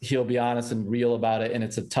 Because he'll be honest and real about it. And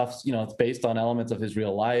it's a tough, it's based on elements of his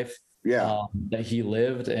real life that he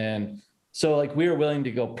lived. And so like we were willing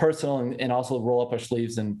to go personal and also roll up our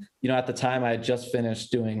sleeves. And, at the time I had just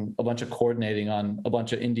finished doing a bunch of coordinating on a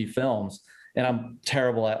bunch of indie films. And I'm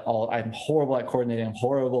terrible at I'm horrible at coordinating. I'm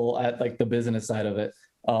horrible at like the business side of it.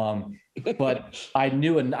 But I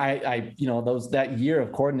knew, and I that year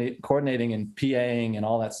of coordinating and PAing and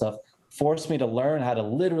all that stuff forced me to learn how to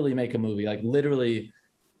literally make a movie, like literally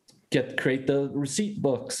create the receipt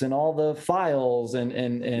books and all the files and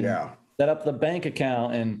set up the bank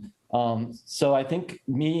account. And so I think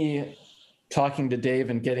me talking to Dave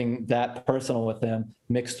and getting that personal with him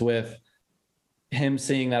mixed with him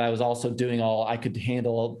seeing that I was also doing I could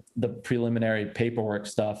handle the preliminary paperwork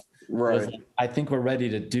stuff. Right. Like, I think we're ready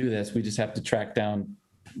to do this. We just have to track down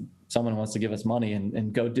someone who wants to give us money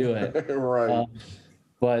and go do it. Right.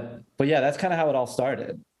 But yeah, that's kind of how it all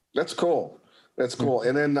started. That's cool.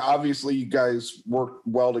 And then obviously you guys worked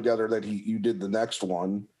well together that you did the next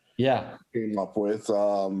one. Yeah. Came up with.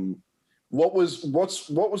 What was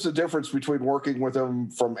the difference between working with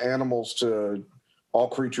him from Animals to All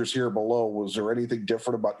Creatures Here Below? Was there anything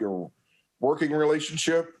different about your working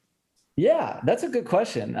relationship? Yeah, that's a good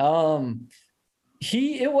question.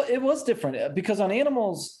 It was different because on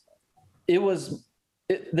Animals,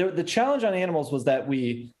 the challenge on Animals was that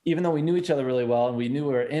even though we knew each other really well and we knew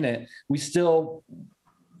we were in it, we still,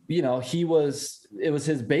 you know, it was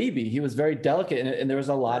his baby. He was very delicate, and there was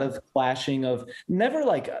a lot of clashing of never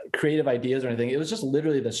like creative ideas or anything. It was just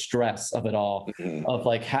literally the stress of it all, of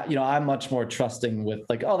like, you know, I'm much more trusting with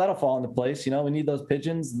like, oh, that'll fall into place. You know, we need those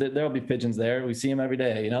pigeons. There'll be pigeons there. We see them every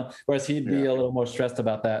day, you know, whereas he'd be a little more stressed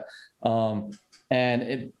about that. And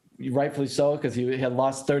it, rightfully so, because he had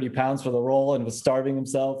lost 30 pounds for the role and was starving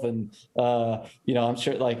himself. And, you know, I'm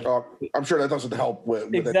sure that doesn't help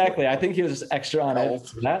with exactly. I think he was just extra on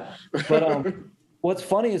edge for that. But what's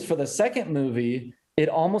funny is for the second movie, it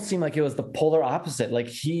almost seemed like it was the polar opposite. Like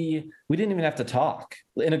we didn't even have to talk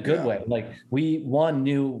in a good way. Like we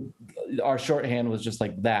knew our shorthand was just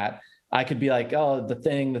like that. I could be like, oh, the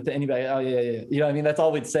thing, anybody, oh yeah. You know what I mean? That's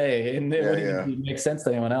all we'd say. And it wouldn't even make sense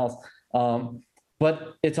to anyone else.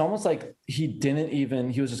 But it's almost like he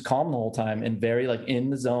was just calm the whole time and very like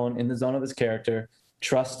in the zone of his character,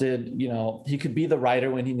 trusted, you know, he could be the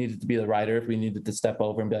writer when he needed to be the writer, if we needed to step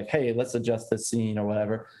over and be like, hey, let's adjust this scene or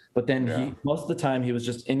whatever. But then most of the time he was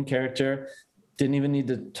just in character, didn't even need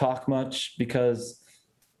to talk much because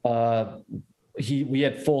we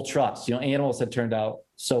had full trust. You know, Animals had turned out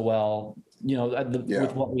so well, you know,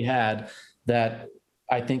 with what we had, that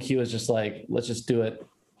I think he was just like, let's just do it.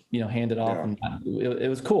 You know, hand it off, and it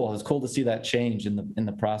was cool. It was cool to see that change in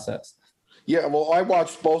the process. Yeah, well, I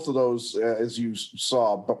watched both of those as you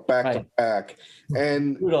saw, back to back,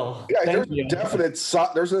 and there's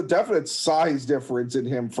a definite size difference in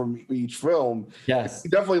him from each film. Yes, he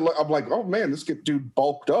definitely. I'm like, oh man, this dude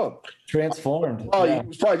bulked up, transformed. He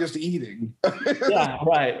was probably just eating. Yeah,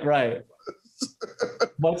 right.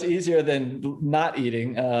 Much easier than not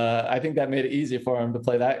eating. I think that made it easy for him to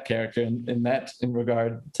play that character in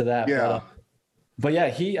regard to that. Yeah. But yeah,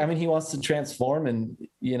 he wants to transform, and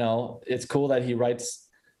you know, it's cool that he writes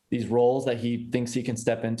these roles that he thinks he can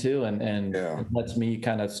step into, and lets me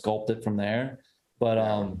kind of sculpt it from there. But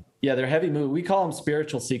they're heavy movie. We call them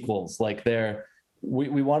spiritual sequels. Like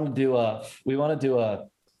we want to do a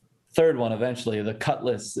third one eventually, the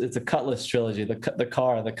Cutlass. It's a Cutlass trilogy, the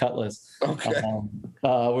Cutlass. Okay.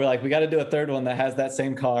 We're like, we got to do a third one that has that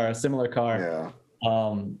same car, a similar car.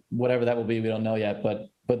 Whatever that will be, we don't know yet, but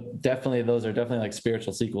definitely those are definitely like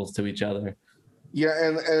spiritual sequels to each other. Yeah,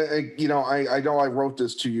 and you know, I know I wrote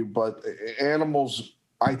this to you, but Animals,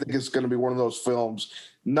 I think it's going to be one of those films,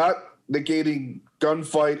 not negating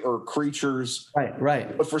gunfight or creatures,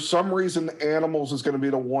 right. But for some reason, Animals is going to be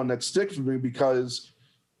the one that sticks with me, because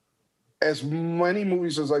as many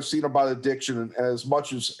movies as I've seen about addiction, and as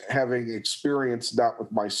much as having experience, not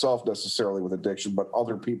with myself necessarily with addiction, but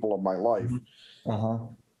other people in my life,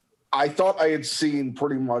 I thought I had seen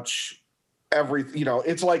pretty much everything. You know,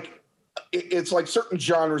 it's like certain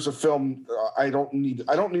genres of film. I don't need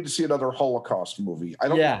to see another Holocaust movie. I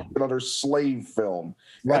don't need another slave film.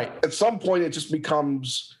 Right. At some point, it just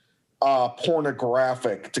becomes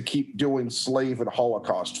pornographic to keep doing slave and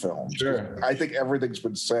Holocaust films. Sure. I think everything's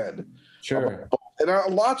been said. Sure. And a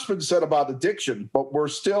lot's been said about addiction, but we're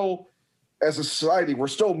still, as a society, we're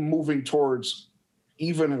still moving towards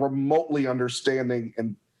even remotely understanding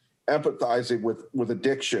and empathizing with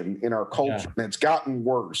addiction in our culture. And it's gotten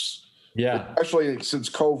worse. Yeah. Especially since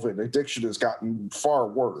COVID, addiction has gotten far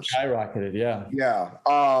worse. Skyrocketed, yeah. Yeah.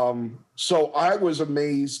 So I was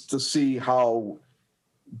amazed to see how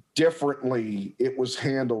differently it was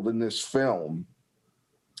handled in this film.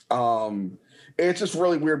 It's just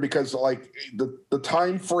really weird because like the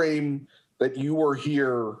time frame that you were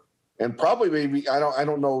here, and probably maybe I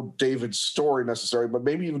don't know David's story necessarily, but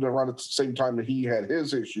maybe even around at the same time that he had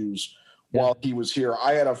his issues while he was here.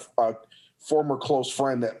 I had a former close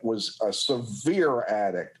friend that was a severe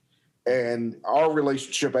addict, and our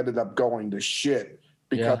relationship ended up going to shit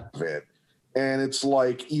because of it. And it's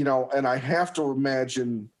like, you know, and I have to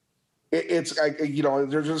imagine you know,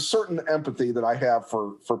 there's a certain empathy that I have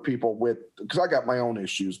for people because I got my own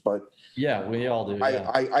issues, but yeah, we all do.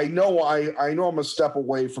 I know I'm a step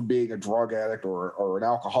away from being a drug addict or an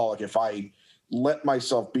alcoholic if I let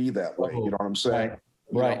myself be that way. You know what I'm saying?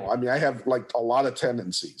 Right. You know, I mean, I have like a lot of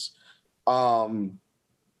tendencies. But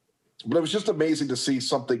it was just amazing to see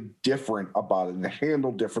something different about it and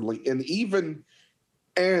handled differently, and even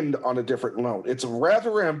end on a different note. It's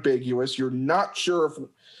rather ambiguous. You're not sure if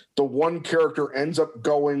the one character ends up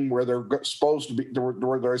going where they're supposed to be,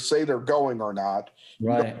 where they say they're going or not.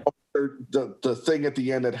 Right. The thing at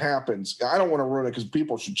the end that happens. I don't want to ruin it because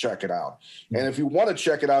people should check it out. And if you want to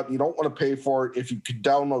check it out and you don't want to pay for it, if you could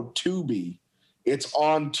download Tubi, it's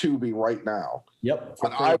on Tubi right now. Yep.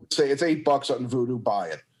 And I would say it's $8 on Vudu. Buy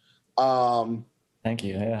it. Thank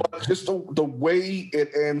you. Yeah. Just the way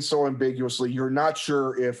it ends so ambiguously, you're not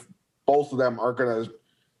sure if both of them are going to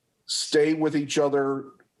stay with each other,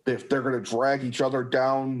 if they're going to drag each other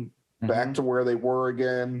down back to where they were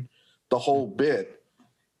again, the whole bit.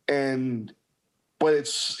 But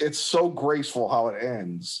it's so graceful how it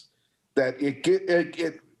ends that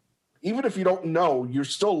it even if you don't know, you're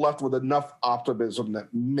still left with enough optimism that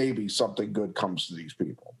maybe something good comes to these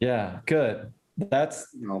people. Yeah, good. That's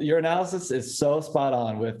your analysis is so spot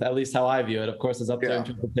on with at least how I view it. Of course, it's up to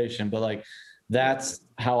interpretation, but like that's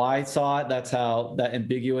how I saw it. That's how that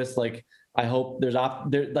ambiguous. Like I hope there's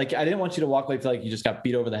like I didn't want you to walk away feel like you just got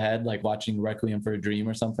beat over the head, like watching Requiem for a Dream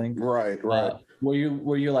or something. Right. Where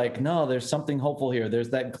you're like, no, there's something hopeful here. There's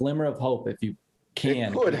that glimmer of hope if you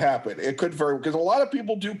can. It could happen. It could because a lot of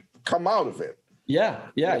people do come out of it. Yeah,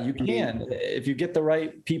 you can if you get the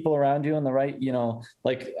right people around you and the right,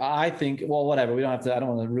 like I think. Well, whatever. We don't have to. I don't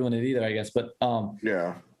want to ruin it either, I guess. But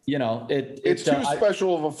it's too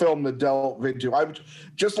special of a film to delve into. I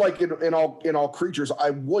just like in all creatures. I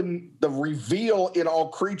wouldn't. The reveal in All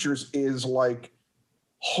Creatures is like,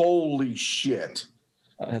 holy shit.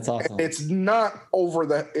 That's awesome. It's not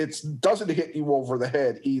it doesn't hit you over the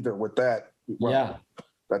head either with that. Well, yeah.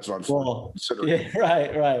 That's what I'm considering. Yeah,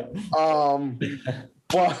 right.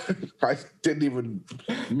 Well, I didn't even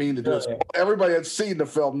mean to do this. Everybody that's seen the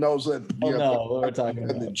film knows that. What we're talking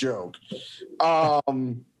about. The joke.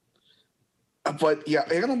 But yeah,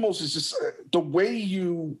 Animals is just the way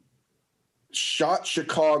you shot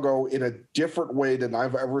Chicago in a different way than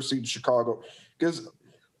I've ever seen Chicago. Because,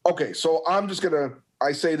 okay, so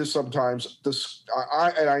I say this sometimes.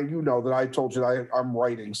 You know that I told you that I'm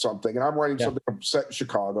writing something, and I'm writing something set in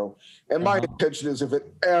Chicago. And my intention is, if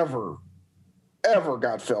it ever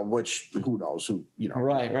got filmed, which who knows,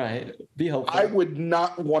 right. Be hopeful. I would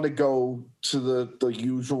not want to go to the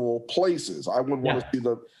usual places. I wouldn't want to see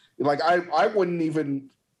I wouldn't even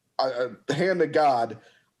hand to God,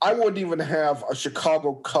 I wouldn't even have a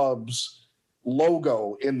Chicago Cubs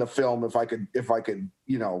logo in the film if I could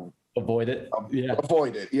avoid it.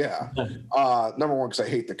 Avoid it. Yeah. Number one, because I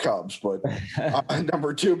hate the Cubs, but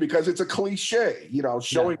number two, because it's a cliche,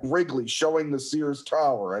 showing Wrigley, showing the Sears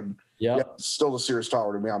Tower, and still the Sears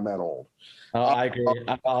Tower to me. I'm that old. I agree.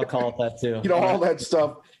 I'll call it that too. All that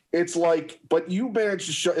stuff. It's like, but you manage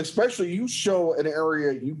to show, especially you show an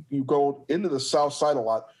area, you go into the South Side a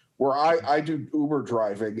lot, where I do Uber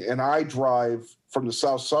driving, and I drive from the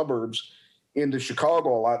South suburbs into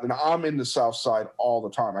Chicago a lot, and I'm in the South Side all the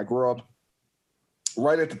time. I grew up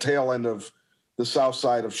right at the tail end of the South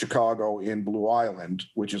Side of Chicago in Blue Island,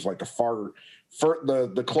 which is like the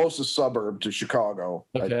closest suburb to Chicago,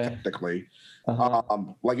 technically.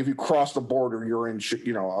 Like if you cross the border, you're in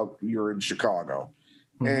Chicago,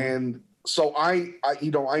 and so I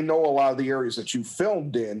know a lot of the areas that you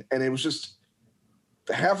filmed in, and it was just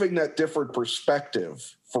having that different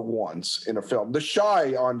perspective for once in a film. The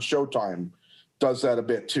Chi on Showtime does that a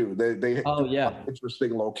bit too. They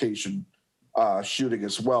interesting location shooting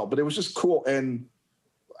as well, but it was just cool. And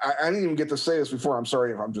I didn't even get to say this before. I'm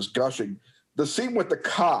sorry if I'm just gushing. The scene with the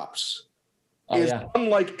cops is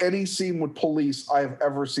unlike any scene with police I have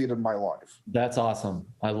ever seen in my life. That's awesome.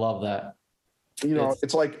 I love that.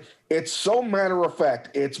 It's like, it's so matter of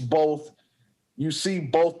fact. It's both, you see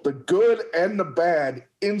both the good and the bad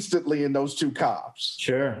instantly in those two cops.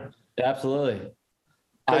 Sure. Absolutely.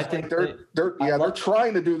 I think they're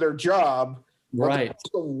trying to do their job, right?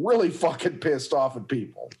 They're really fucking pissed off at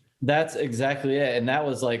people. That's exactly it, and that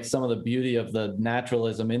was like some of the beauty of the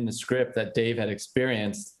naturalism in the script that Dave had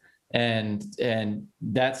experienced, and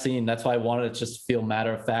that scene. That's why I wanted it to just feel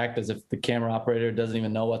matter of fact, as if the camera operator doesn't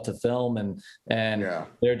even know what to film, and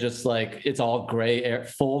they're just like, it's all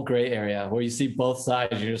full gray area where you see both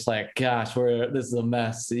sides. You're just like, gosh, this is a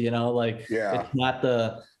mess, It's not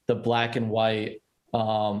the black and white.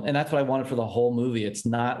 And that's what I wanted for the whole movie. It's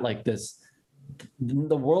not like this.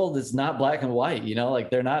 The world is not black and white, like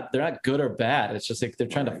they're not good or bad. It's just like they're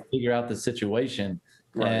trying to figure out the situation.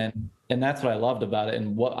 Right. And that's what I loved about it,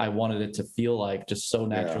 and what I wanted it to feel like, just so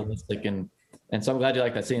naturalistic. And so I'm glad you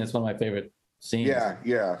like that scene. It's one of my favorite scenes.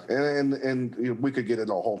 Yeah. And we could get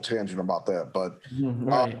into a whole tangent about that, but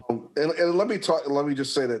right. And let me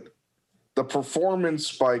just say that the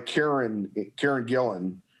performance by Karen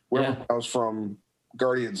Gillan, wherever I was from,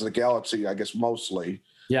 Guardians of the Galaxy, I guess mostly.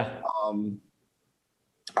 Yeah.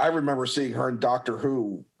 I remember seeing her in Doctor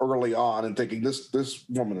Who early on and thinking this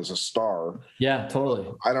woman is a star. Yeah, totally.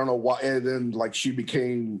 I don't know why, and then she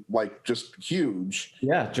became just huge.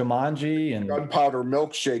 Yeah, Jumanji and Gunpowder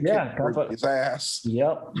Milkshake. Yeah, his ass.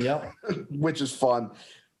 Yep. Which is fun,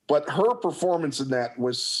 but her performance in that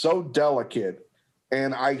was so delicate,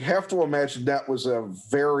 and I have to imagine that was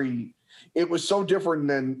it was so different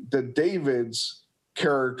than David's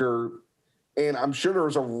character. and I'm sure there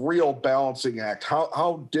was a real balancing act.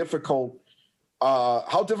 How difficult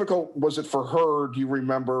was it for her? Do you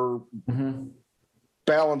remember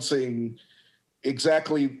balancing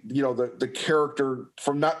exactly, the character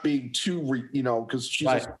from not being too, because she's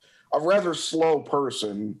a rather slow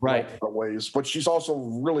person in a lot of ways, but she's also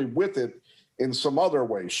really with it in some other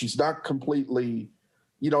ways. She's not completely,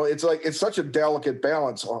 it's such a delicate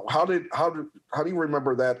balance. How do you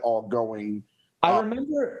remember that all going? I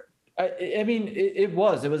remember, I mean, it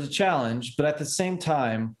was a challenge, but at the same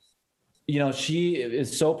time, she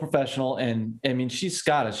is so professional, and I mean, she's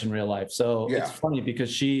Scottish in real life. So it's funny because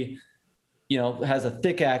she, has a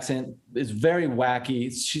thick accent, is very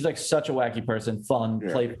wacky. She's like such a wacky person, fun,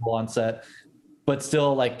 playful on set, but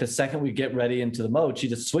still, like, the second we get ready into the mode, she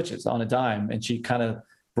just switches on a dime, and she kind of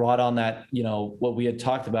brought on that, what we had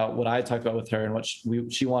talked about, what I talked about with her, and what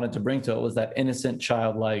she wanted to bring to it was that innocent,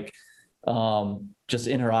 childlike, just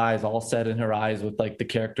in her eyes, all set in her eyes, with like the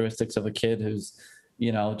characteristics of a kid who's,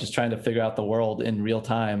 just trying to figure out the world in real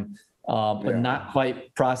time, but not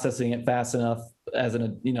quite processing it fast enough as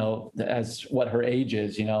as what her age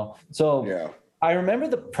is, So I remember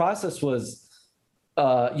the process was,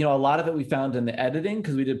 a lot of it we found in the editing,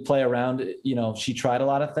 because we did play around, she tried a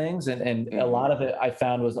lot of things, and a lot of it I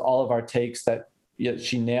found was all of our takes that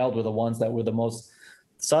she nailed were the ones that were the most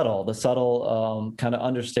subtle, kind of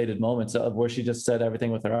understated moments of where she just said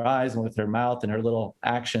everything with her eyes and with her mouth and her little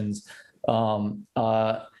actions.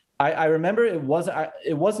 I remember it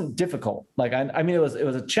wasn't difficult. Like, I mean, it was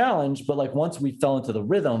a challenge, but like once we fell into the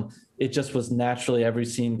rhythm, it just was naturally every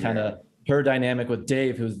scene kind of her dynamic with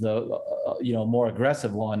Dave, who's the, more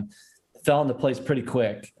aggressive one, fell into place pretty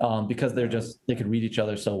quick, because they could read each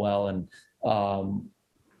other so well. And,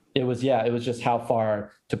 it was just how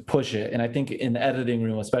far to push it. And I think in the editing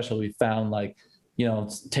room, especially, we found like,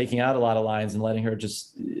 taking out a lot of lines and letting her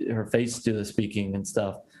face do the speaking and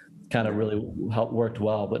stuff kind of really worked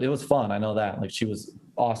well. But it was fun. I know that. Like, she was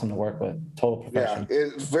awesome to work with. Total professional. Yeah,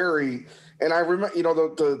 it's very. And I remember,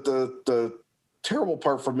 the terrible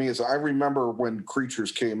part for me is I remember when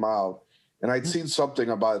Creatures came out, and I'd seen something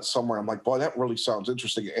about it somewhere. I'm like, boy, that really sounds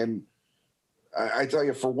interesting. And I tell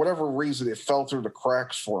you, for whatever reason, it fell through the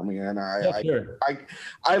cracks for me. And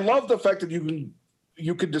I love the fact that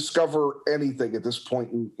you could discover anything at this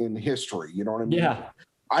point in history. You know what I mean? Yeah.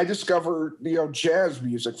 I discovered, jazz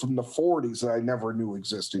music from the 40s that I never knew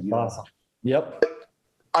existed. Awesome. Yep.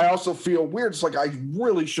 I also feel weird. It's like I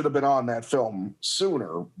really should have been on that film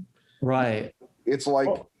sooner. Right. It's like,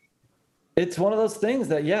 it's one of those things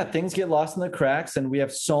that, things get lost in the cracks, and we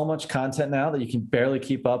have so much content now that you can barely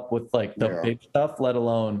keep up with like the big stuff, let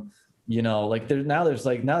alone, like now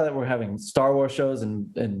that we're having Star Wars shows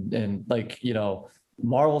and like,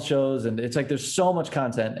 Marvel shows, and it's like, there's so much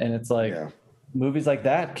content, and it's like, movies like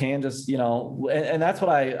that can just, and that's what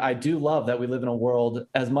I do love, that we live in a world,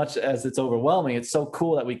 as much as it's overwhelming, it's so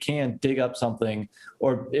cool that we can dig up something,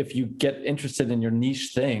 or if you get interested in your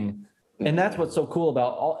niche thing. And that's what's so cool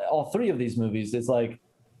about all three of these movies. It's like,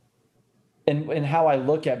 and how I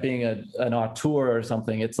look at being an auteur or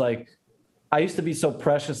something. It's like, I used to be so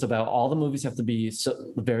precious about all the movies have to be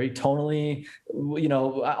so very tonally,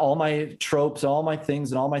 all my tropes, all my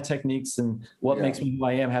things, and all my techniques, and what makes me who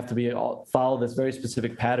I am have to be follow this very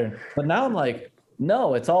specific pattern. But now I'm like,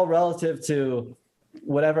 no, it's all relative to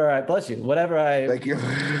whatever thank you.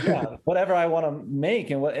 Whatever I want to make,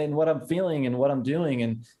 and what I'm feeling and what I'm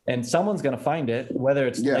doing, and someone's going to find it, whether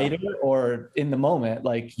it's later or in the moment.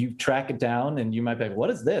 Like, you track it down, and you might be like, what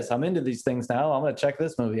is this? I'm into these things now. I'm going to check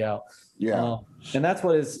this movie out. And that's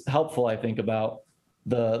what is helpful, I think, about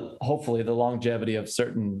hopefully the longevity of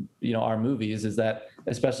certain, our movies, is that,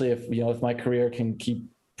 especially if my career can keep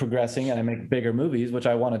progressing and I make bigger movies, which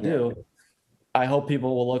I want to do, I hope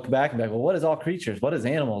people will look back and be like, well, what is All Creatures? What is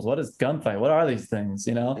Animals? What is Gunfight? What are these things?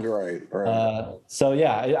 Right. So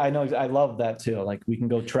I know, I love that too. Like, we can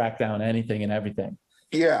go track down anything and everything.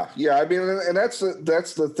 Yeah. I mean, and that's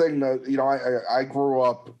the thing that, I grew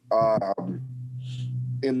up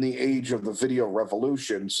in the age of the video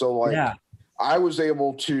revolution. So like, I was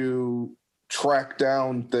able to track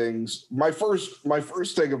down things. My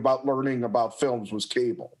first thing about learning about films was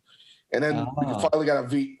cable. And then we finally got a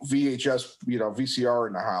VHS, VCR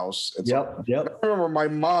in the house. Yep. I remember my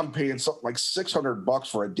mom paying something like $600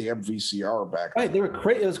 for a damn VCR back then. Right, they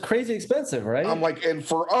were it was crazy expensive, right? I'm like, and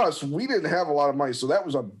for us, we didn't have a lot of money, so that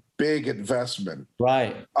was a big investment.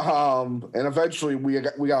 Right. And eventually we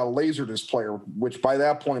got a Laserdisc player, which by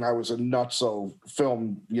that point I was a nutso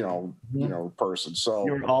film, person. So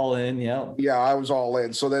you were all in, Yeah, I was all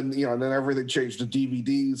in. So then, then everything changed to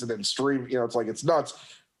DVDs and then stream. It's like, it's nuts.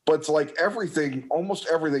 but it's like almost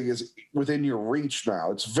everything is within your reach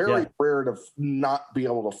now. It's very rare to not be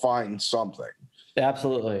able to find something.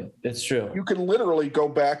 Absolutely. It's true. You can literally go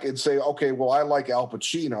back and say, okay, well, I like Al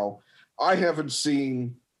Pacino. I haven't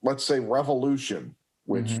seen, let's say, Revolution,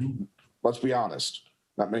 which, let's be honest,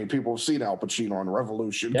 not many people have seen Al Pacino in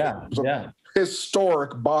Revolution. Yeah. It was a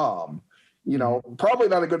historic bomb. You know, probably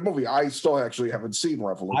not a good movie. I still actually haven't seen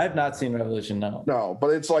Revolution. I've not seen Revolution, no. No, but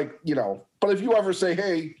it's like, you know, but if you ever say,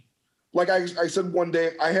 hey, like I said one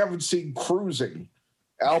day, I haven't seen Cruising,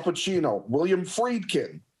 Al Pacino, William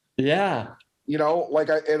Friedkin. Yeah. You know, like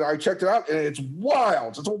I checked it out and it's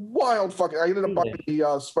wild. It's a wild fucking, I ended up buying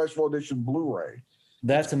the special edition Blu-ray.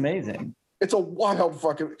 That's amazing. It's a wild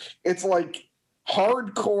fucking, it's like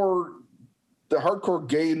the hardcore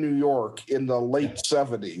gay in New York in the late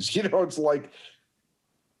 70s. You know, it's like,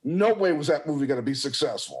 no way was that movie going to be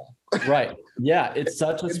successful. Right. Yeah. It's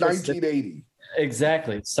such a in 1980.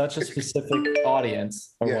 Exactly. It's such a specific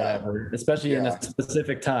audience or whatever, especially in a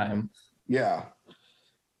specific time. Yeah.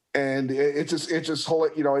 And it's just,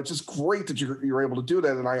 you know, it's just great that you're able to do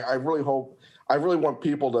that. And I really want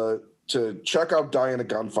people to check out Die in a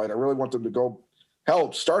Gunfight. I really want them to go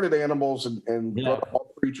start at Animals and go to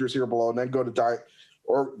All Creatures Here Below and then go to Die,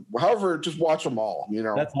 or however, just watch them all, you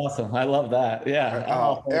know. That's awesome. I love that.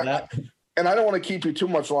 Yeah. And I don't want to keep you too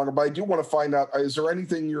much longer, but I do want to find out, is there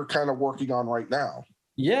anything you're kind of working on right now?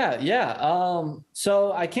 Yeah.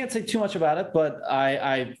 So I can't say too much about it, but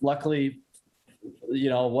I luckily, you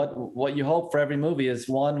know, what you hope for every movie is,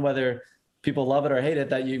 one, whether people love it or hate it,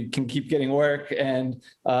 that you can keep getting work. And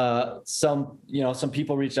some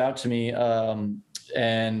people reached out to me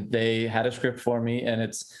and they had a script for me, and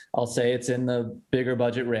I'll say it's in the bigger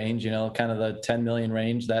budget range, you know, kind of the 10 million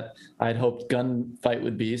range that I'd hoped Gunfight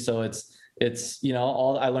would be. So it's, you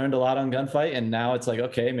know, I learned a lot on Gunfight, and now it's like,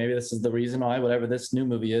 okay, maybe this is the reason why, whatever this new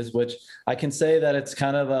movie is, which I can say that it's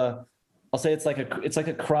kind of I'll say it's like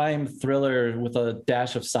a crime thriller with a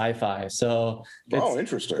dash of sci-fi. So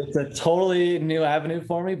interesting. It's a totally new avenue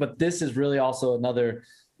for me, but this is really also another,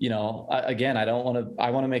 you know, I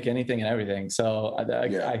want to make anything and everything. So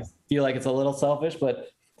I feel like it's a little selfish, but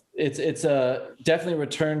it's a definitely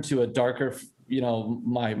return to a darker, you know,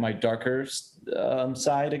 my darker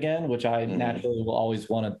side again, which I naturally will always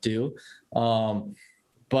want to do.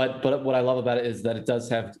 But what I love about it is that it does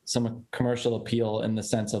have some commercial appeal in the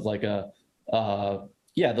sense of like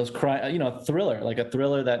those crime, you know, thriller, like a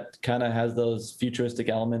thriller that kind of has those futuristic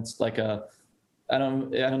elements, like I don't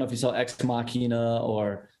know if you saw Ex Machina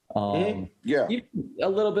or a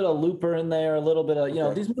little bit of Looper in there, a little bit of, you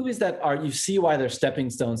know, these movies that you see why they're stepping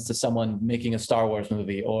stones to someone making a Star Wars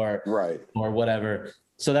movie or whatever.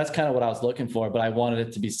 So that's kind of what I was looking for, but I wanted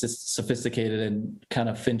it to be sophisticated and kind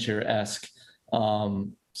of Fincher-esque.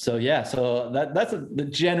 So that's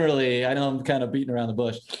generally, I know I'm kind of beating around the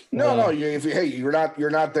bush.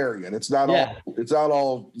 You're not there yet. It's not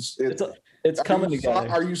all. It's coming together.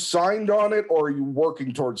 Are you signed on it, or are you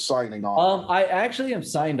working towards signing on? I actually am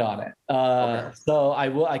signed on it. So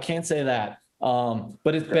I can't say that.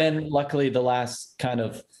 But it's been luckily the last kind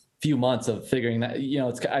of few months of figuring that, you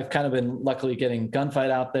know, I've kind of been luckily getting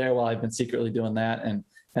Gunfight out there while I've been secretly doing that, and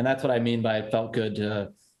that's what I mean by it felt good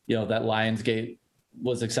to, you know, that Lionsgate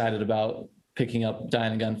was excited about picking up Die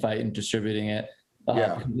in a Gunfight and distributing it.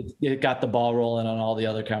 It got the ball rolling on all the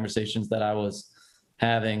other conversations that I was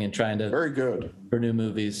having and trying to very good for new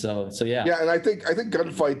movies. So yeah. And I think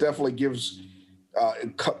Gunfight definitely gives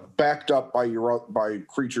backed up by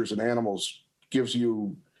Creatures and Animals gives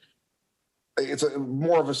you, it's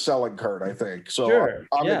more of a selling card, I think. So sure.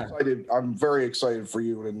 I'm excited. I'm very excited for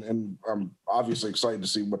you, and I'm obviously excited to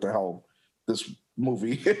see what the hell this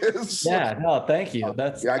movie is. Yeah, no, thank you.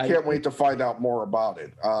 I can't wait to find out more about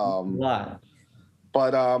it.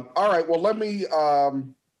 But all right, well, let me,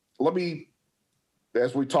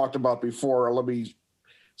 as we talked about before, let me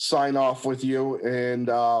sign off with you. And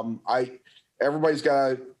everybody's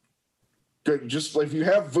got to just, if you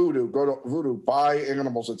have Vudu, go to Vudu, buy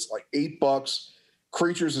Animals. It's like $8.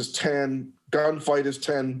 Creatures is 10. Gunfight is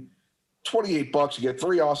 10. $28. You get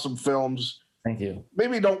 3 awesome films. Thank you.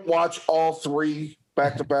 Maybe don't watch all 3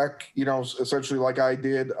 back to back, you know, essentially like I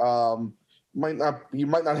did. You might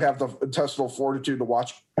not have the intestinal fortitude to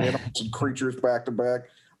watch Animals and Creatures back to back.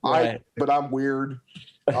 Right. But I'm weird.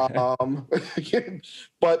 But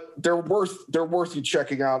they're worth you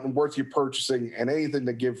checking out and worth you purchasing, and anything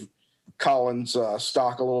to give Colin's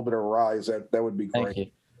stock a little bit of a rise, that would be great. Thank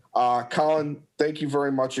you. Colin, thank you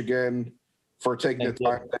very much again for taking the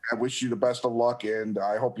time. I wish you the best of luck, and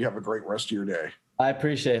I hope you have a great rest of your day. I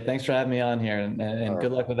appreciate it. Thanks for having me on here, and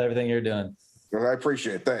good luck with everything you're doing. I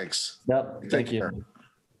appreciate it. Thanks. Yep. Thank you.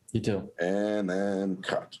 You too. And then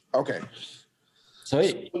cut. Okay.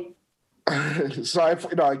 Sweet. So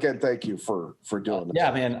again, thank you for doing this.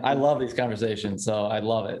 Yeah, man, I love these conversations, so I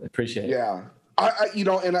love it. Appreciate it. Yeah, I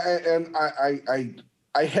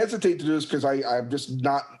hesitate to do this because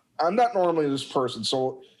I'm not normally this person,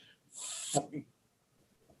 so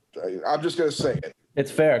I'm just gonna say it.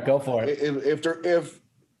 It's fair. Go for it.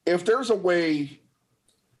 If there's a way,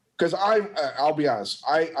 because I'll be honest,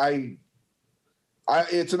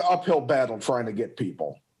 it's an uphill battle trying to get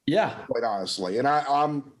people. Yeah. Quite honestly, and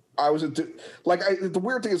the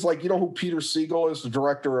weird thing is, like, you know who Peter Siegel is, the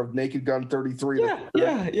director of Naked Gun 33?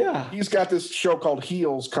 Yeah. He's got this show called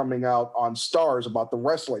Heels coming out on Stars about the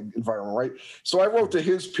wrestling environment, right? So I wrote to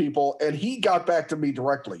his people, and he got back to me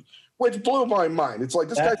directly, which blew my mind. It's like,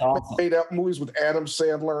 this guy's awesome. Made up movies with Adam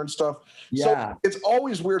Sandler and stuff. Yeah. So it's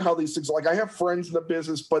always weird how these things, like, I have friends in the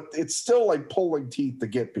business, but it's still like pulling teeth to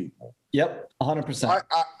get people. Yep, 100%.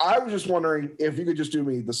 I was just wondering if you could just do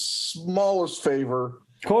me the smallest favor.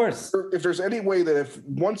 Of course. If there's any way that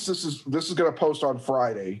once this is going to post on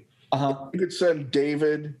Friday, you could send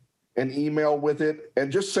David an email with it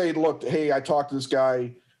and just say, look, hey, I talked to this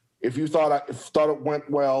guy. If you thought it went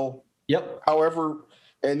well, yep. However,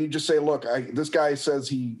 and you just say, look, this guy says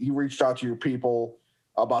he reached out to your people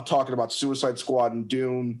about talking about Suicide Squad and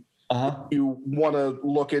Dune. You want to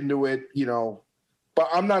look into it, but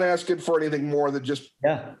I'm not asking for anything more than just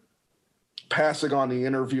passing on the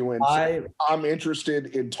interview and I'm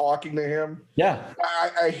interested in talking to him. Yeah.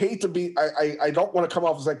 I hate to be, I don't want to come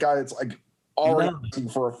off as that guy that's like already asking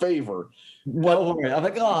for a favor. No, I'm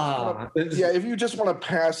like, yeah, if you just want to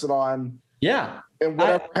pass it on. Yeah. And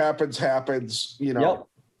whatever happens, Yep.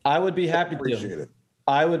 I would be happy appreciate it.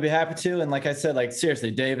 I would be happy to. And like I said, like,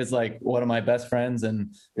 seriously, Dave is like one of my best friends,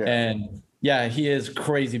 and he is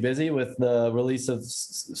crazy busy with the release of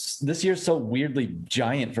this year's so weirdly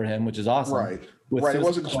giant for him, which is awesome. Right. It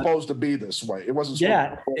wasn't supposed to be this way. It wasn't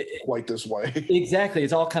supposed to be quite this way. Exactly.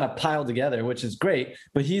 It's all kind of piled together, which is great.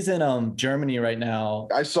 But he's in Germany right now.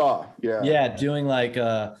 I saw. Yeah. Yeah, doing like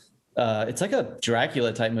it's like a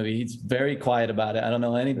Dracula type movie. He's very quiet about it. I don't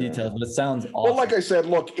know any details, but it sounds awesome. Well, like I said,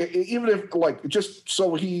 look, even if, like, just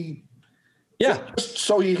so he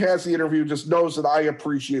has the interview, just knows that I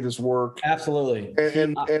appreciate his work. Absolutely.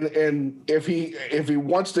 And if he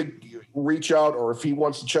wants to reach out, or if he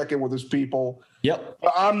wants to check in with his people,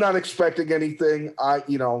 I'm not expecting anything. I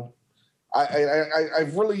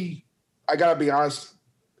gotta be honest,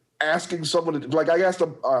 asking someone to, like, I asked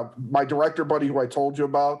my director buddy who I told you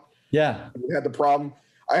about. Yeah. We had the problem.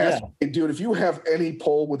 I asked, hey, dude, if you have any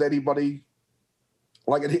pull with anybody,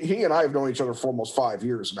 like, he and I have known each other for almost 5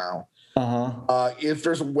 years now. If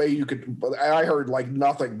there's a way you could, but I heard like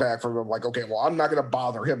nothing back from him. Like, okay, well, I'm not going to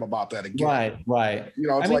bother him about that again. Right.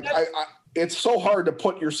 It's so hard to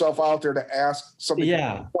put yourself out there to ask somebody.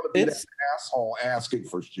 Yeah, it's an asshole asking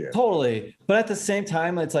for shit. Totally, but at the same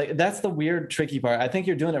time, it's like, that's the weird, tricky part. I think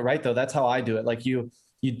you're doing it right though. That's how I do it. Like, you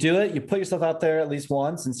do it, you put yourself out there at least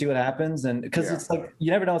once and see what happens, and because it's like,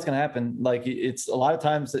 you never know what's going to happen. Like, it's a lot of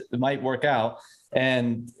times it might work out.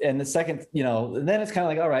 And the second, then it's kind of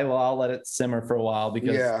like, all right, well, I'll let it simmer for a while,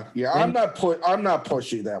 because I'm not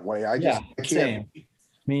pushy that way. I can't. Same.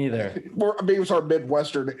 Me either. Maybe it's our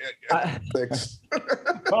Midwestern things.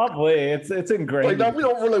 Probably it's ingrained. Like, no, we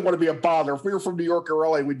don't really want to be a bother. If we were from New York or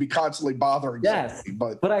LA, we'd be constantly bothering. Yes,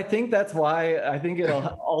 but I think that's why I think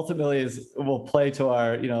it'll ultimately will play to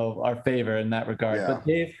our favor in that regard.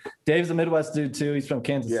 Yeah. But Dave's a Midwest dude too. He's from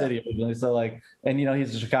Kansas City originally, so like, and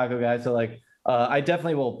he's a Chicago guy, so like. I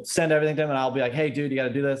definitely will send everything to him, and I'll be like, hey, dude, you got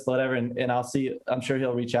to do this, whatever. And I'll see, I'm sure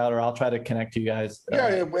he'll reach out, or I'll try to connect you guys.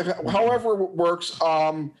 However it works.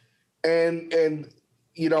 And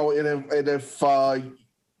if I'll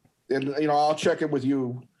check in with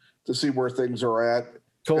you to see where things are at.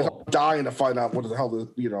 Cool. I'm dying to find out what the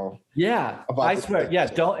hell Yeah. I swear. Yeah.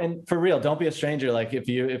 And for real, don't be a stranger. Like, if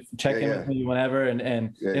check in with me whenever,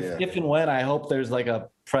 and if and when, I hope there's like a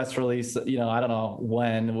press release, I don't know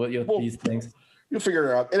when these things. You'll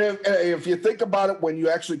figure it out. And if you think about it, when you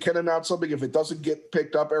actually can announce something, if it doesn't get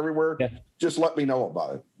picked up everywhere, just let me know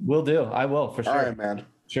about it. Will do. I will, for sure. All right, man.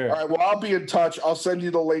 Sure. All right. Well, I'll be in touch. I'll send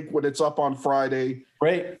you the link when it's up on Friday.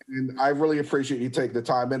 Great. And I really appreciate you taking the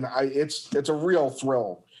time. And it's a real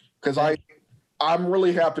thrill, because I'm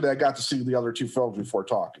really happy that I got to see the other two films before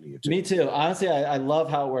talking to you too. Me too. Honestly, I love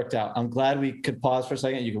how it worked out. I'm glad we could pause for a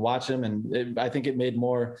second. You could watch them, and I think it made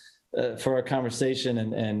more for a conversation,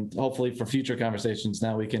 and hopefully for future conversations.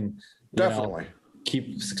 Now we can definitely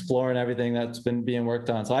keep exploring everything that's been being worked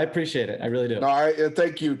on. So I appreciate it. I really do. No, I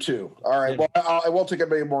thank you too. All right. Yeah. Well, I won't take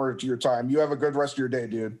up any more of your time. You have a good rest of your day,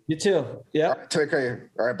 dude. You too. Yeah. All right, take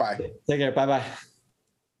care. All right. Bye. Take care. Bye bye.